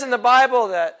it says in the Bible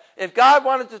that if God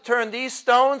wanted to turn these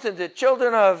stones into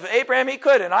children of Abraham, he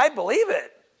could, and I believe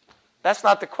it. That's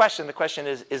not the question. The question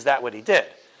is that what he did?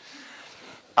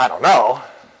 I don't know.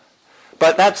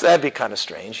 But that'd be kind of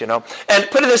strange, And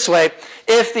put it this way,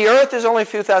 if the earth is only a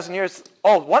few thousand years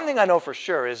old, one thing I know for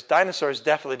sure is dinosaurs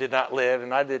definitely did not live, and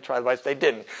neither did trilobites. They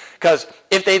didn't. Because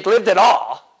if they'd lived at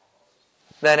all,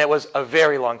 then it was a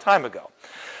very long time ago.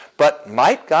 But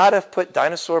might God have put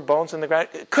dinosaur bones in the ground?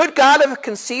 Could God have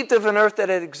conceived of an earth that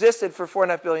had existed for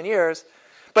 4.5 billion years,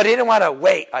 but he didn't want to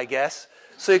wait, I guess,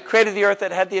 so he created the earth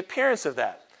that had the appearance of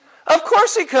that? Of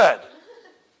course he could.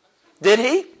 Did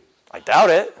he? I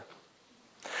doubt it.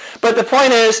 But the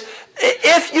point is,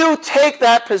 if you take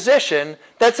that position,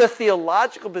 that's a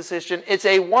theological position. It's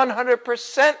a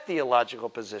 100% theological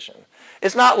position.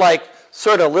 It's not like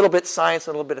sort of a little bit science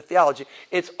and a little bit of theology.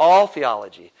 It's all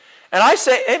theology. And I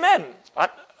say, amen.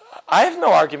 I have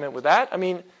no argument with that. I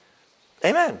mean,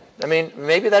 amen. I mean,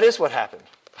 maybe that is what happened.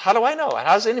 How do I know?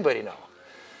 How does anybody know?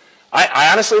 I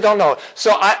honestly don't know.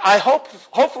 So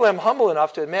hopefully I'm humble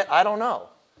enough to admit I don't know.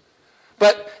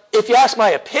 But if you ask my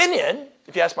opinion,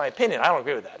 I don't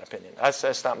agree with that opinion.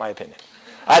 That's not my opinion.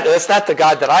 That's not the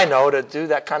God that I know to do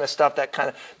that kind of stuff, that kind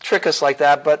of trick us like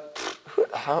that, but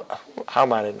how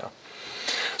am I to know?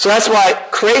 So that's why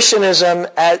creationism,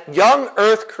 young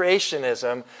earth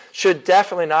creationism, should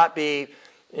definitely not be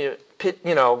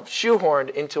shoehorned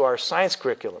into our science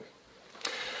curriculum.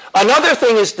 Another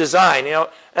thing is design.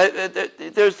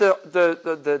 There's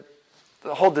the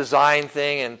whole design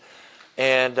thing,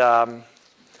 and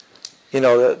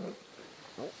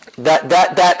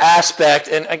that aspect.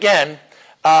 And again,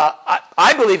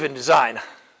 I believe in design.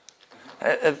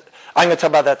 I'm going to talk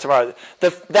about that tomorrow.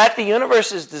 That the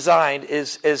universe is designed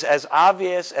is as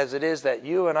obvious as it is that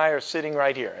you and I are sitting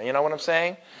right here. You know what I'm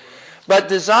saying? But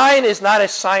design is not a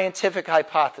scientific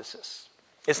hypothesis.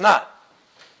 It's not.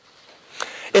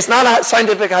 It's not a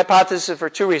scientific hypothesis for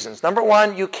two reasons. Number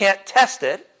one, you can't test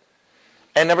it.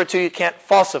 And number two, you can't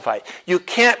falsify it. You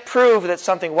can't prove that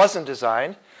something wasn't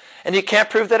designed. And you can't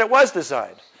prove that it was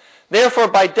designed. Therefore,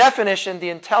 by definition, the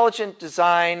intelligent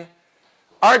design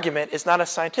argument is not a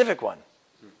scientific one.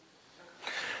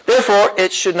 Therefore,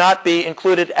 it should not be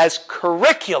included as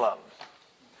curriculum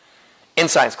in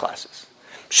science classes.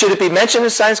 Should it be mentioned in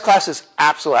science classes?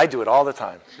 Absolutely. I do it all the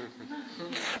time.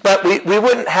 But we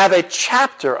wouldn't have a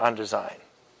chapter on design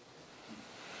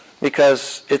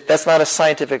because that's not a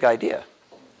scientific idea.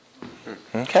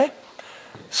 Okay?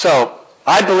 So,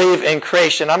 I believe in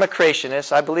creation. I'm a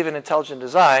creationist. I believe in intelligent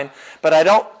design, but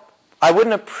I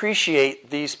wouldn't appreciate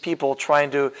these people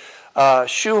trying to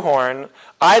shoehorn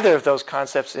either of those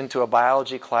concepts into a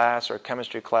biology class or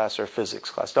chemistry class or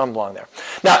physics class. Don't belong there.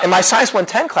 Now, in my Science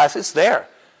 110 class, it's there.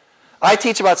 I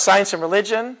teach about science and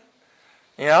religion.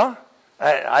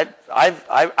 I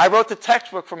wrote the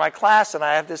textbook for my class, and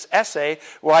I have this essay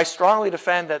where I strongly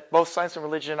defend that both science and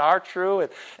religion are true,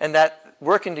 and that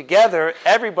working together,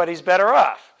 everybody's better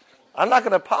off. I'm not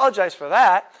going to apologize for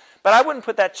that, but I wouldn't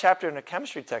put that chapter in a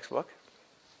chemistry textbook.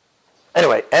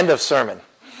 Anyway, end of sermon.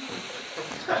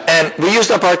 And we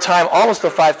used up our time almost till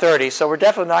 5:30, so we're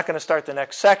definitely not going to start the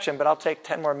next section, but I'll take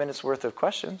 10 more minutes worth of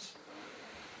questions.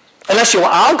 Unless you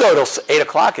want, I'll go till 8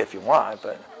 o'clock if you want,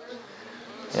 but,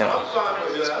 That's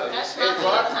not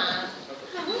enough time.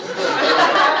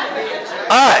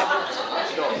 All right.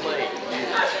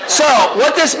 So,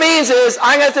 what this means is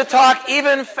I'm going to have to talk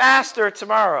even faster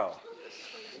tomorrow.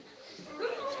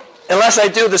 Unless I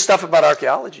do the stuff about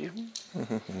archaeology.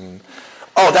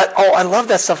 I love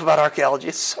that stuff about archaeology.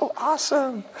 It's so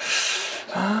awesome.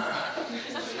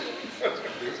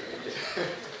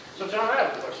 So, John, I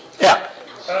have a question. Yeah.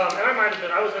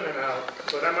 And I was in and out,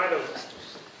 but I might have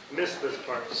missed this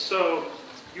part. So,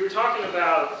 you were talking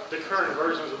about the current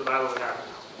versions of the Bible we have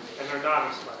now, and they're not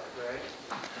inspired, right?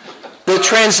 The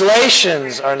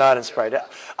translations are not inspired.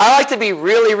 I like to be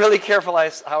really, really careful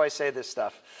how I say this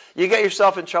stuff. You get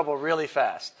yourself in trouble really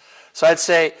fast. So I'd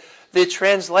say the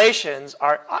translations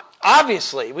are,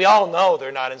 obviously, we all know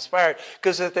they're not inspired,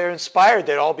 because if they're inspired,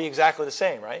 they'd all be exactly the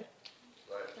same, right?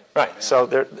 Right. So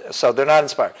they're not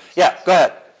inspired. Yeah, go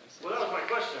ahead. Well, that was my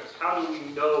question. Is how do we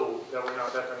know that they're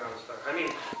not inspired? I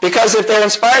mean, because if they're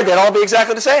inspired, they'd all be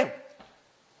exactly the same.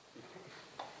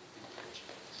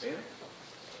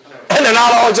 And they're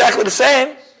not all exactly the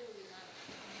same.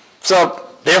 So,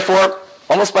 therefore,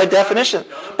 almost by definition.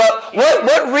 But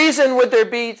what reason would there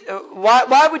be?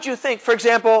 Why would you think, for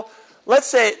example, let's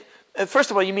say,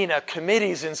 first of all, you mean a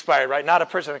committee's inspired, right? Not a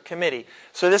person, a committee.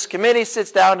 So this committee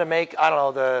sits down to make,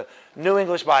 the New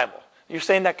English Bible. You're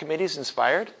saying that committee's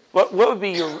inspired? What would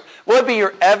be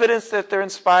your evidence that they're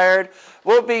inspired?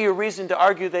 What would be your reason to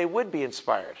argue they would be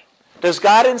inspired? Does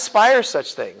God inspire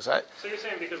such things? So you're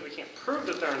saying because we can't prove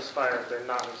that they're inspired, they're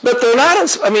not inspired. But they're not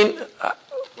inspired.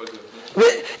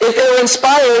 If they were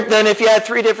inspired, then if you had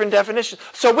three different definitions.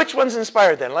 So which one's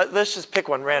inspired then? Let's just pick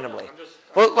one randomly.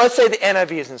 Well, let's say the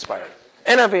NIV is inspired.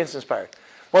 NIV is inspired.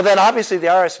 Well, then obviously the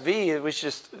RSV, it was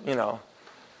just,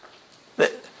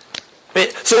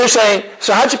 So you're saying,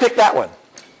 so how'd you pick that one?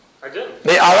 I did.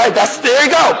 All right, there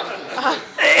you go.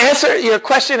 Answer, your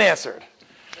question answered.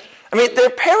 I mean, they're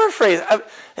paraphrased.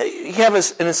 You have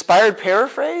an inspired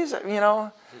paraphrase?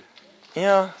 No,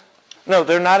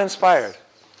 they're not inspired.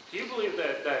 Do you believe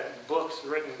that books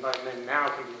written by men now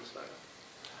can be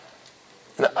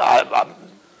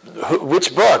inspired?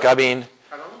 Which book? I mean...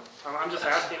 I don't know. I'm just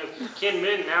asking, can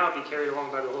men now be carried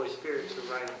along by the Holy Spirit to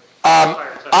write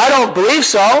inspired text? I don't believe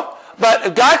so,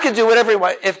 but God could do whatever he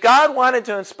wants. If God wanted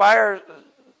to inspire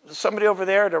somebody over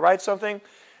there to write something,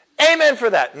 amen for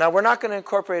that. Now, we're not going to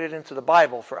incorporate it into the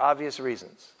Bible for obvious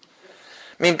reasons.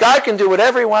 I mean, God can do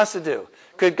whatever he wants to do.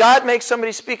 Could God make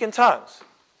somebody speak in tongues?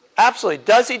 Absolutely.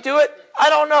 Does he do it? I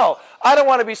don't know. I don't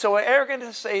want to be so arrogant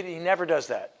to say that he never does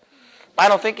that. I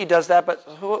don't think he does that, but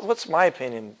what's my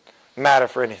opinion matter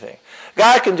for anything?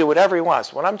 God can do whatever he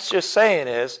wants. What I'm just saying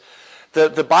is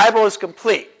the Bible is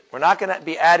complete. We're not going to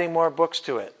be adding more books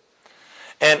to it.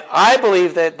 And I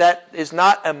believe that that is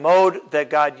not a mode that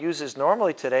God uses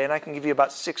normally today, and I can give you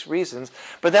about 6 reasons,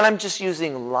 but then I'm just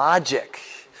using logic.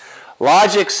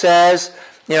 Logic says,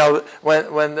 it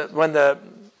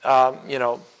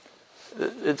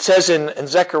says in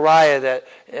Zechariah that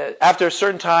after a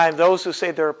certain time, those who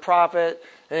say they're a prophet,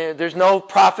 there's no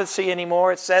prophecy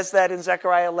anymore. It says that in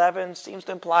Zechariah 11. Seems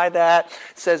to imply that.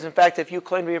 It says, in fact, if you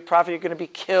claim to be a prophet, you're going to be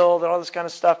killed and all this kind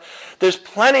of stuff. There's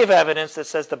plenty of evidence that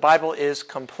says the Bible is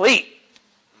complete.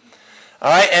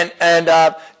 All right, and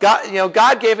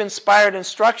God gave inspired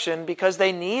instruction because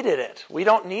they needed it. We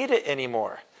don't need it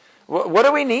anymore. What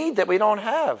do we need that we don't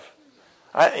have?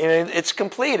 It's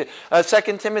complete.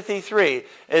 2 Timothy 3.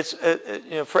 It's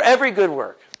for every good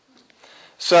work.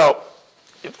 So,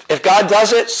 if God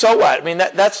does it, so what? I mean,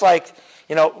 that's like,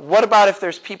 what about if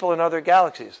there's people in other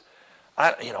galaxies?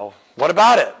 What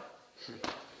about it?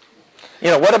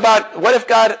 What if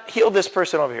God healed this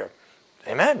person over here?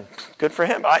 Amen. Good for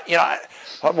him.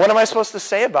 What am I supposed to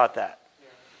say about that?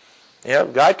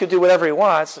 God could do whatever he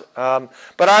wants, but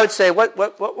I would say,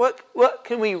 what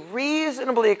can we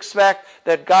reasonably expect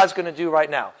that God's going to do right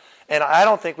now? And I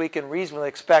don't think we can reasonably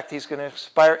expect he's going to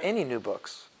inspire any new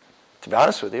books, to be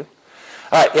honest with you.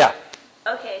 All right, yeah.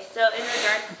 Okay, so in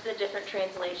regards to the different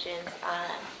translations,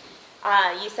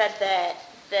 you said that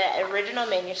the original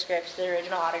manuscripts, the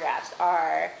original autographs,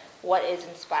 are what is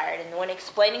inspired. And when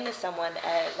explaining to someone,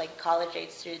 like a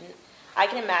college-age student, I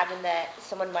can imagine that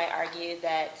someone might argue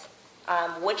that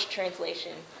which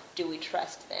translation do we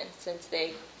trust then, since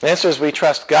they... The answer is we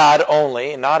trust God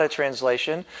only, not a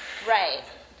translation. Right,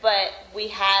 but we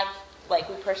have, we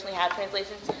personally have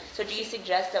translations. So do you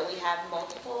suggest that we have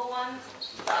multiple ones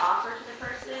to offer to the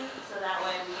person, so that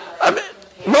way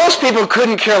we most people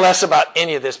couldn't care less about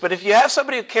any of this, but if you have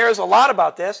somebody who cares a lot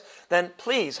about this, then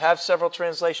please have several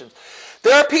translations.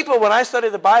 There are people, when I study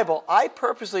the Bible, I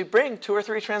purposely bring 2 or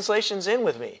 3 translations in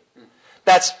with me.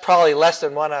 That's probably less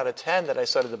than 1 out of 10 that I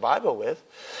study the Bible with.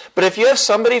 But if you have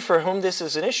somebody for whom this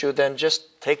is an issue, then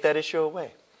just take that issue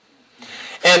away.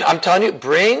 And I'm telling you,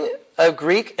 bring a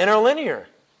Greek interlinear.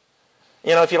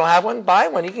 If you don't have one, buy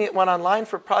one. You can get one online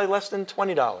for probably less than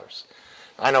 $20.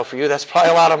 I know for you that's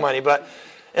probably a lot of money,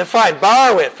 and fine,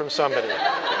 borrow it from somebody.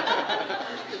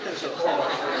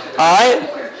 All right?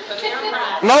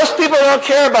 Most people don't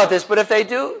care about this, but if they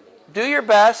do your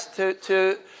best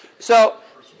to so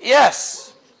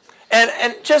yes.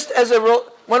 And just as a rule,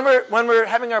 when we're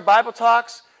having our Bible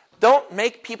talks, don't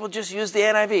make people just use the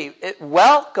NIV.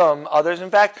 Welcome others.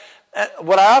 In fact,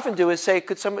 what I often do is say,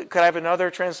 could I have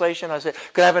another translation? I say,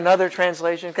 could I have another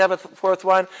translation? Could I have a 4th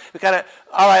one?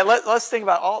 All right, let's think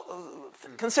about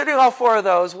considering all 4 of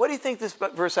those, what do you think this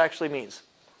verse actually means?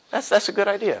 That's a good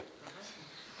idea.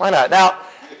 Why not? Now,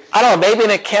 I don't know, maybe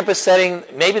in a campus setting,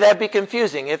 maybe that'd be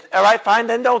confusing. All right, fine,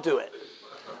 then don't do it.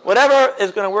 Whatever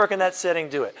is going to work in that setting,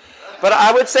 do it. But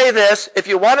I would say this, if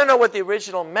you want to know what the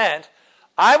original meant,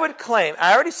 I would claim,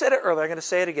 I already said it earlier, I'm going to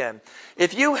say it again.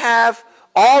 If you have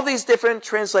all these different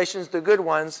translations, the good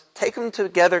ones, take them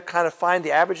together, kind of find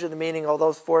the average of the meaning of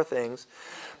those 4 things,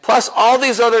 plus all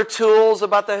these other tools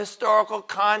about the historical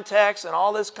context and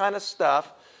all this kind of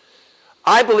stuff,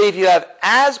 I believe you have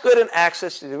as good an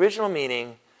access to the original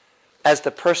meaning as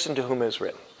the person to whom it was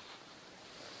written.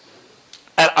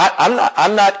 And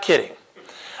I'm not kidding.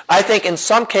 I think in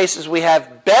some cases we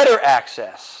have better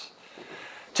access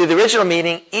to the original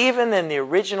meaning even than the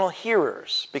original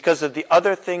hearers because of the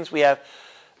other things we have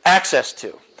access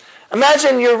to.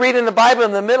 Imagine you're reading the Bible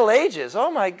in the Middle Ages. Oh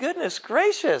my goodness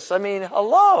gracious. I mean,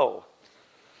 hello.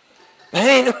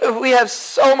 We have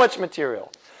so much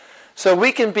material. So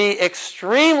we can be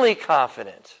extremely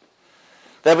confident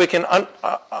that we can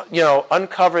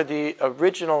uncover the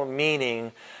original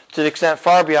meaning to the extent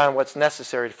far beyond what's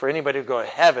necessary for anybody to go to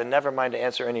heaven, never mind to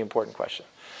answer any important question.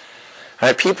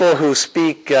 Right, people who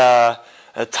speak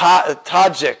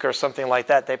Tajik or something like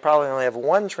that, they probably only have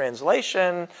one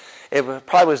translation. It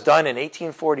probably was done in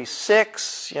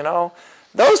 1846.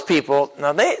 Those people,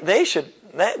 now they should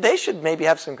maybe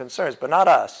have some concerns, but not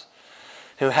us,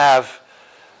 who have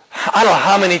I don't know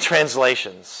how many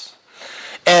translations,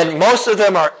 and most of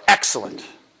them are excellent.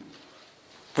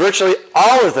 Virtually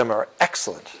all of them are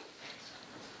excellent.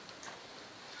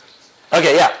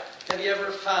 Okay, yeah. Have you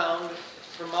ever found,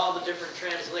 from all the different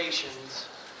translations,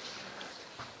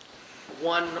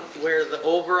 one where the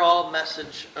overall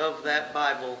message of that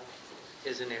Bible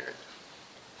is inerrant?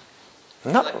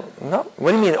 No.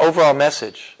 What do you mean overall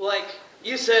message? Like,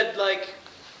 you said,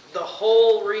 the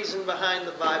whole reason behind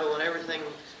the Bible and everything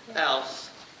else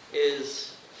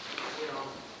is,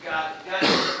 God gave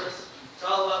us. It's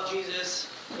all about Jesus.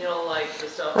 Like the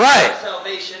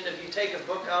salvation. If you take a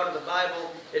book out of the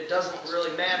Bible, it doesn't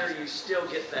really matter. You still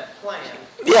get that plan.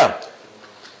 Yeah.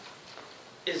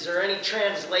 Is there any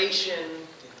translation?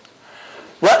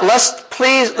 Let's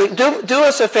please do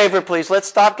us a favor, please. Let's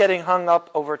stop getting hung up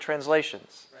over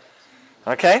translations.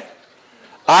 Okay?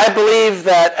 I believe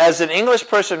that as an English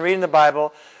person reading the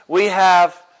Bible, we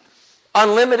have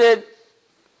unlimited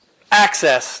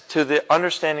access to the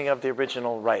understanding of the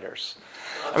original writers.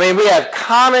 I mean, we have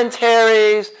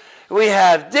commentaries, we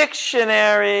have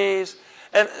dictionaries,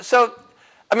 and so,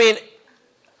 I mean,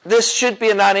 this should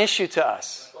be a non-issue to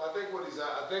us. Well, I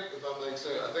think if I'm like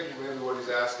saying, I think maybe what he's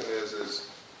asking is,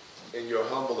 in your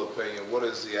humble opinion, what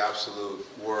is the absolute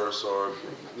worst, or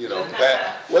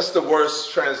what's the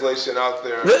worst translation out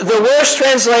there? The worst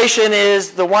translation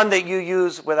is the one that you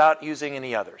use without using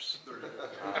any others.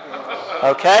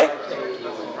 Okay?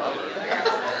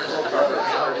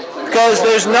 Because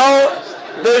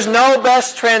there's no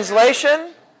best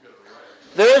translation.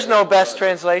 There is no best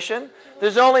translation.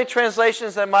 There's only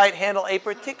translations that might handle a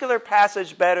particular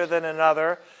passage better than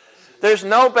another. There's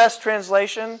no best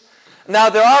translation. Now,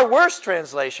 there are worse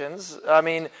translations. I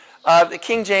mean, the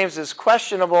King James is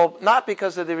questionable, not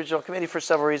because of the original committee, for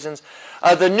several reasons.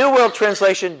 The New World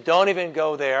Translation, don't even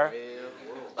go there.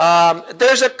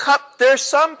 There's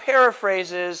some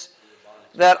paraphrases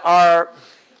that are...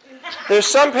 There's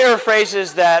some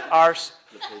paraphrases that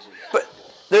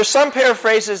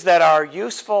are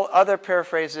useful. Other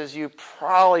paraphrases you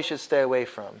probably should stay away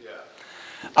from.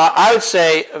 I would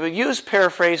say use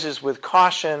paraphrases with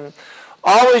caution.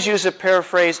 Always use a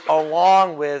paraphrase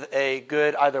along with a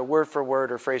good either word for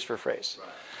word or phrase for phrase.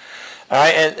 All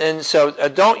right, and so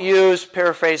don't use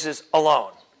paraphrases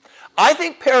alone. I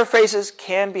think paraphrases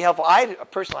can be helpful.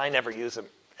 Personally, I never use them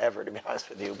ever, to be honest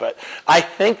with you, but I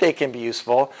think they can be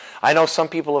useful. I know some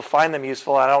people who find them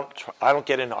useful. I don't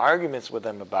get into arguments with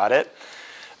them about it.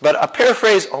 But a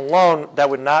paraphrase alone, that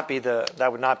would not be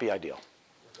ideal.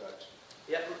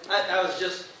 Yeah,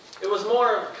 it was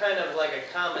more of kind of like a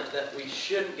comment that we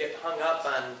shouldn't get hung up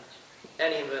on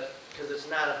any of it because it's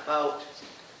not about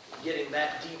getting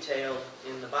that detailed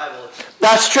in the Bible.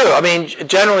 That's true. I mean,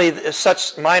 generally,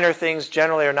 such minor things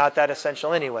generally are not that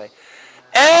essential anyway.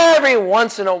 Every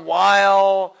once in a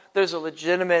while, there's a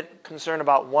legitimate concern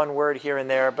about one word here and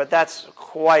there, but that's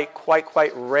quite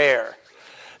rare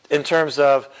in terms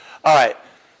of, all right,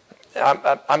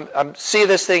 I'm see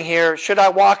this thing here. Should I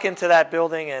walk into that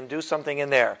building and do something in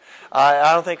there?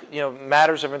 I don't think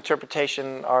matters of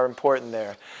interpretation are important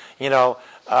there.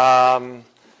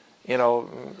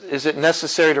 Is it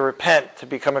necessary to repent to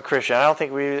become a Christian? I don't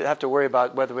think we have to worry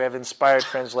about whether we have inspired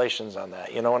translations on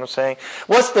that. You know what I'm saying?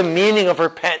 What's the meaning of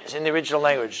repent in the original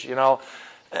language?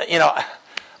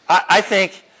 I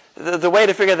think the way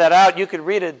to figure that out, you could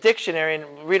read a dictionary and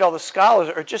read all the scholars,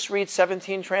 or just read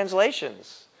 17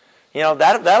 translations.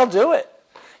 That'll do it.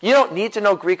 You don't need to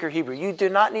know Greek or Hebrew. You do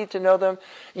not need to know them.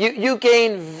 You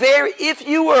gain if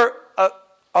you were an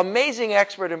amazing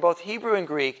expert in both Hebrew and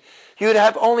Greek, you would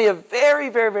have only a very,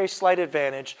 very, very slight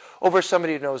advantage over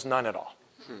somebody who knows none at all.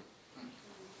 Oh,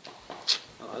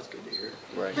 that's good to hear.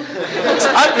 Right.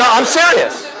 I'm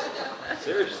serious.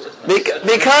 Seriously.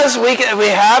 Because we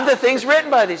have the things written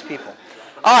by these people.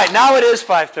 All right, now it is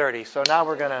 5:30, so now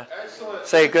we're going to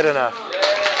say good enough.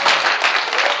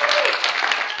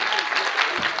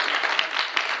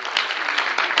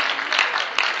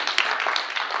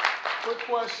 Quick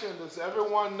question. Does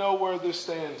everyone know where they're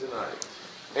staying tonight?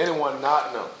 Anyone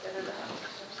not know?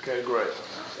 Okay, great.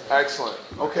 Excellent.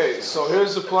 Okay, so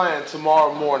here's the plan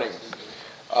tomorrow morning.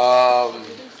 What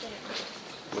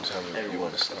time do you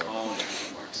want to start?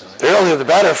 The earlier the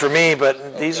better for me,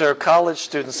 but these are college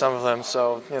students, some of them,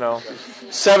 so,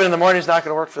 7 in the morning is not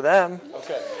going to work for them.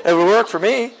 Okay. It would work for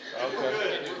me.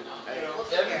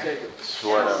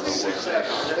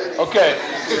 Okay. Okay.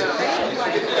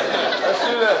 Let's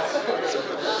do this.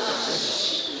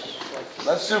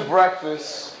 Let's do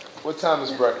breakfast. What time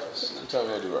is breakfast? What time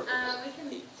do you do breakfast? We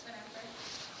can eat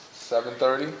whenever.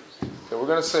 7:30? Okay, we're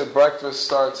going to say breakfast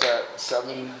starts at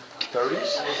 7:30?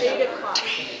 8 o'clock.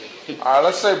 All right,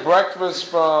 let's say breakfast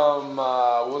from,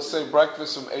 we'll say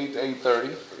breakfast from 8 to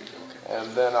 8:30.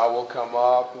 And then I will come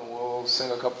up and we'll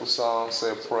sing a couple songs, say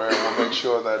a prayer. We'll make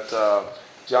sure that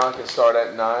John can start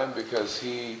at 9 because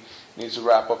he needs to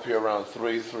wrap up here around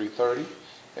 3:30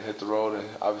 and hit the road, and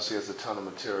obviously has a ton of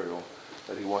material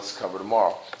that he wants to cover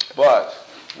tomorrow. But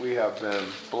we have been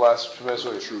blessed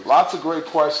tremendously. Lots of great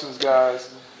questions, guys.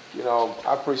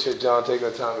 I appreciate John taking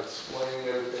the time to explain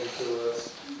everything to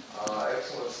us.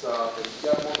 Excellent stuff. If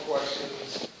you got more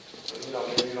questions,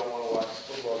 maybe you don't want to watch the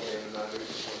football game tonight, maybe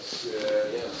you just want to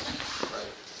sit,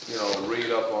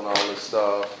 read up on all this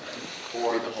stuff,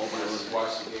 or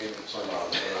watch the game and chill out.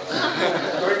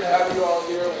 Great to have you all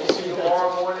here. We'll see you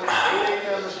tomorrow morning, 8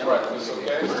 a.m. is breakfast,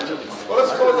 okay? Well,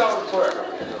 let's close out with prayer.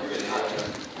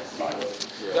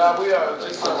 God, we are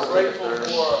just so grateful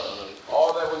for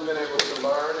all that we've been able to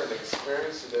learn and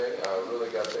experience today. Really,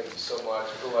 God, thank you so much.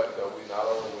 I feel like we not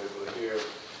only were able to hear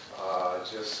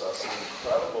just some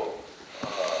incredible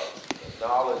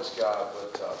knowledge, God,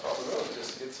 but Father, really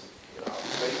just get some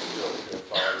faith building here,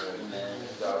 Father. And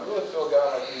I really feel,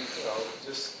 God, like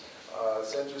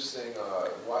it's interesting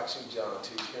watching John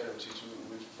teach, hearing him teach.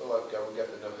 We feel like, God, we got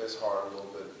to know his heart a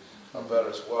little bit better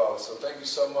as well. So thank you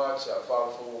so much,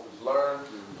 Father, for what we've learned.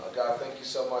 God, thank you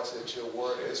so much that your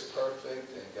word is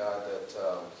perfect, and God, that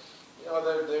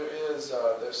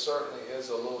there certainly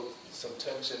is some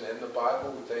tension in the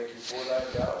Bible. We thank you for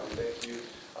that, God. We thank you,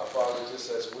 Father,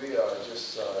 just as we are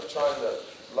just trying to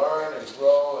learn and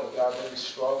grow, and God, maybe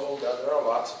struggle. God, there are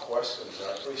lots of questions.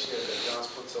 I appreciate that John's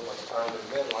put so much time, and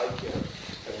men like him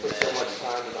have put so much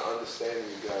time into understanding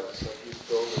you, God. So you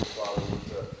fill them, Father,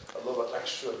 with a little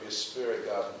extra of your spirit,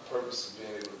 God, for the purpose of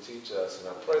being able to teach us. And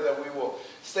I pray that we will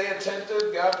stay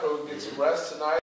attentive, God, pray we get some rest tonight.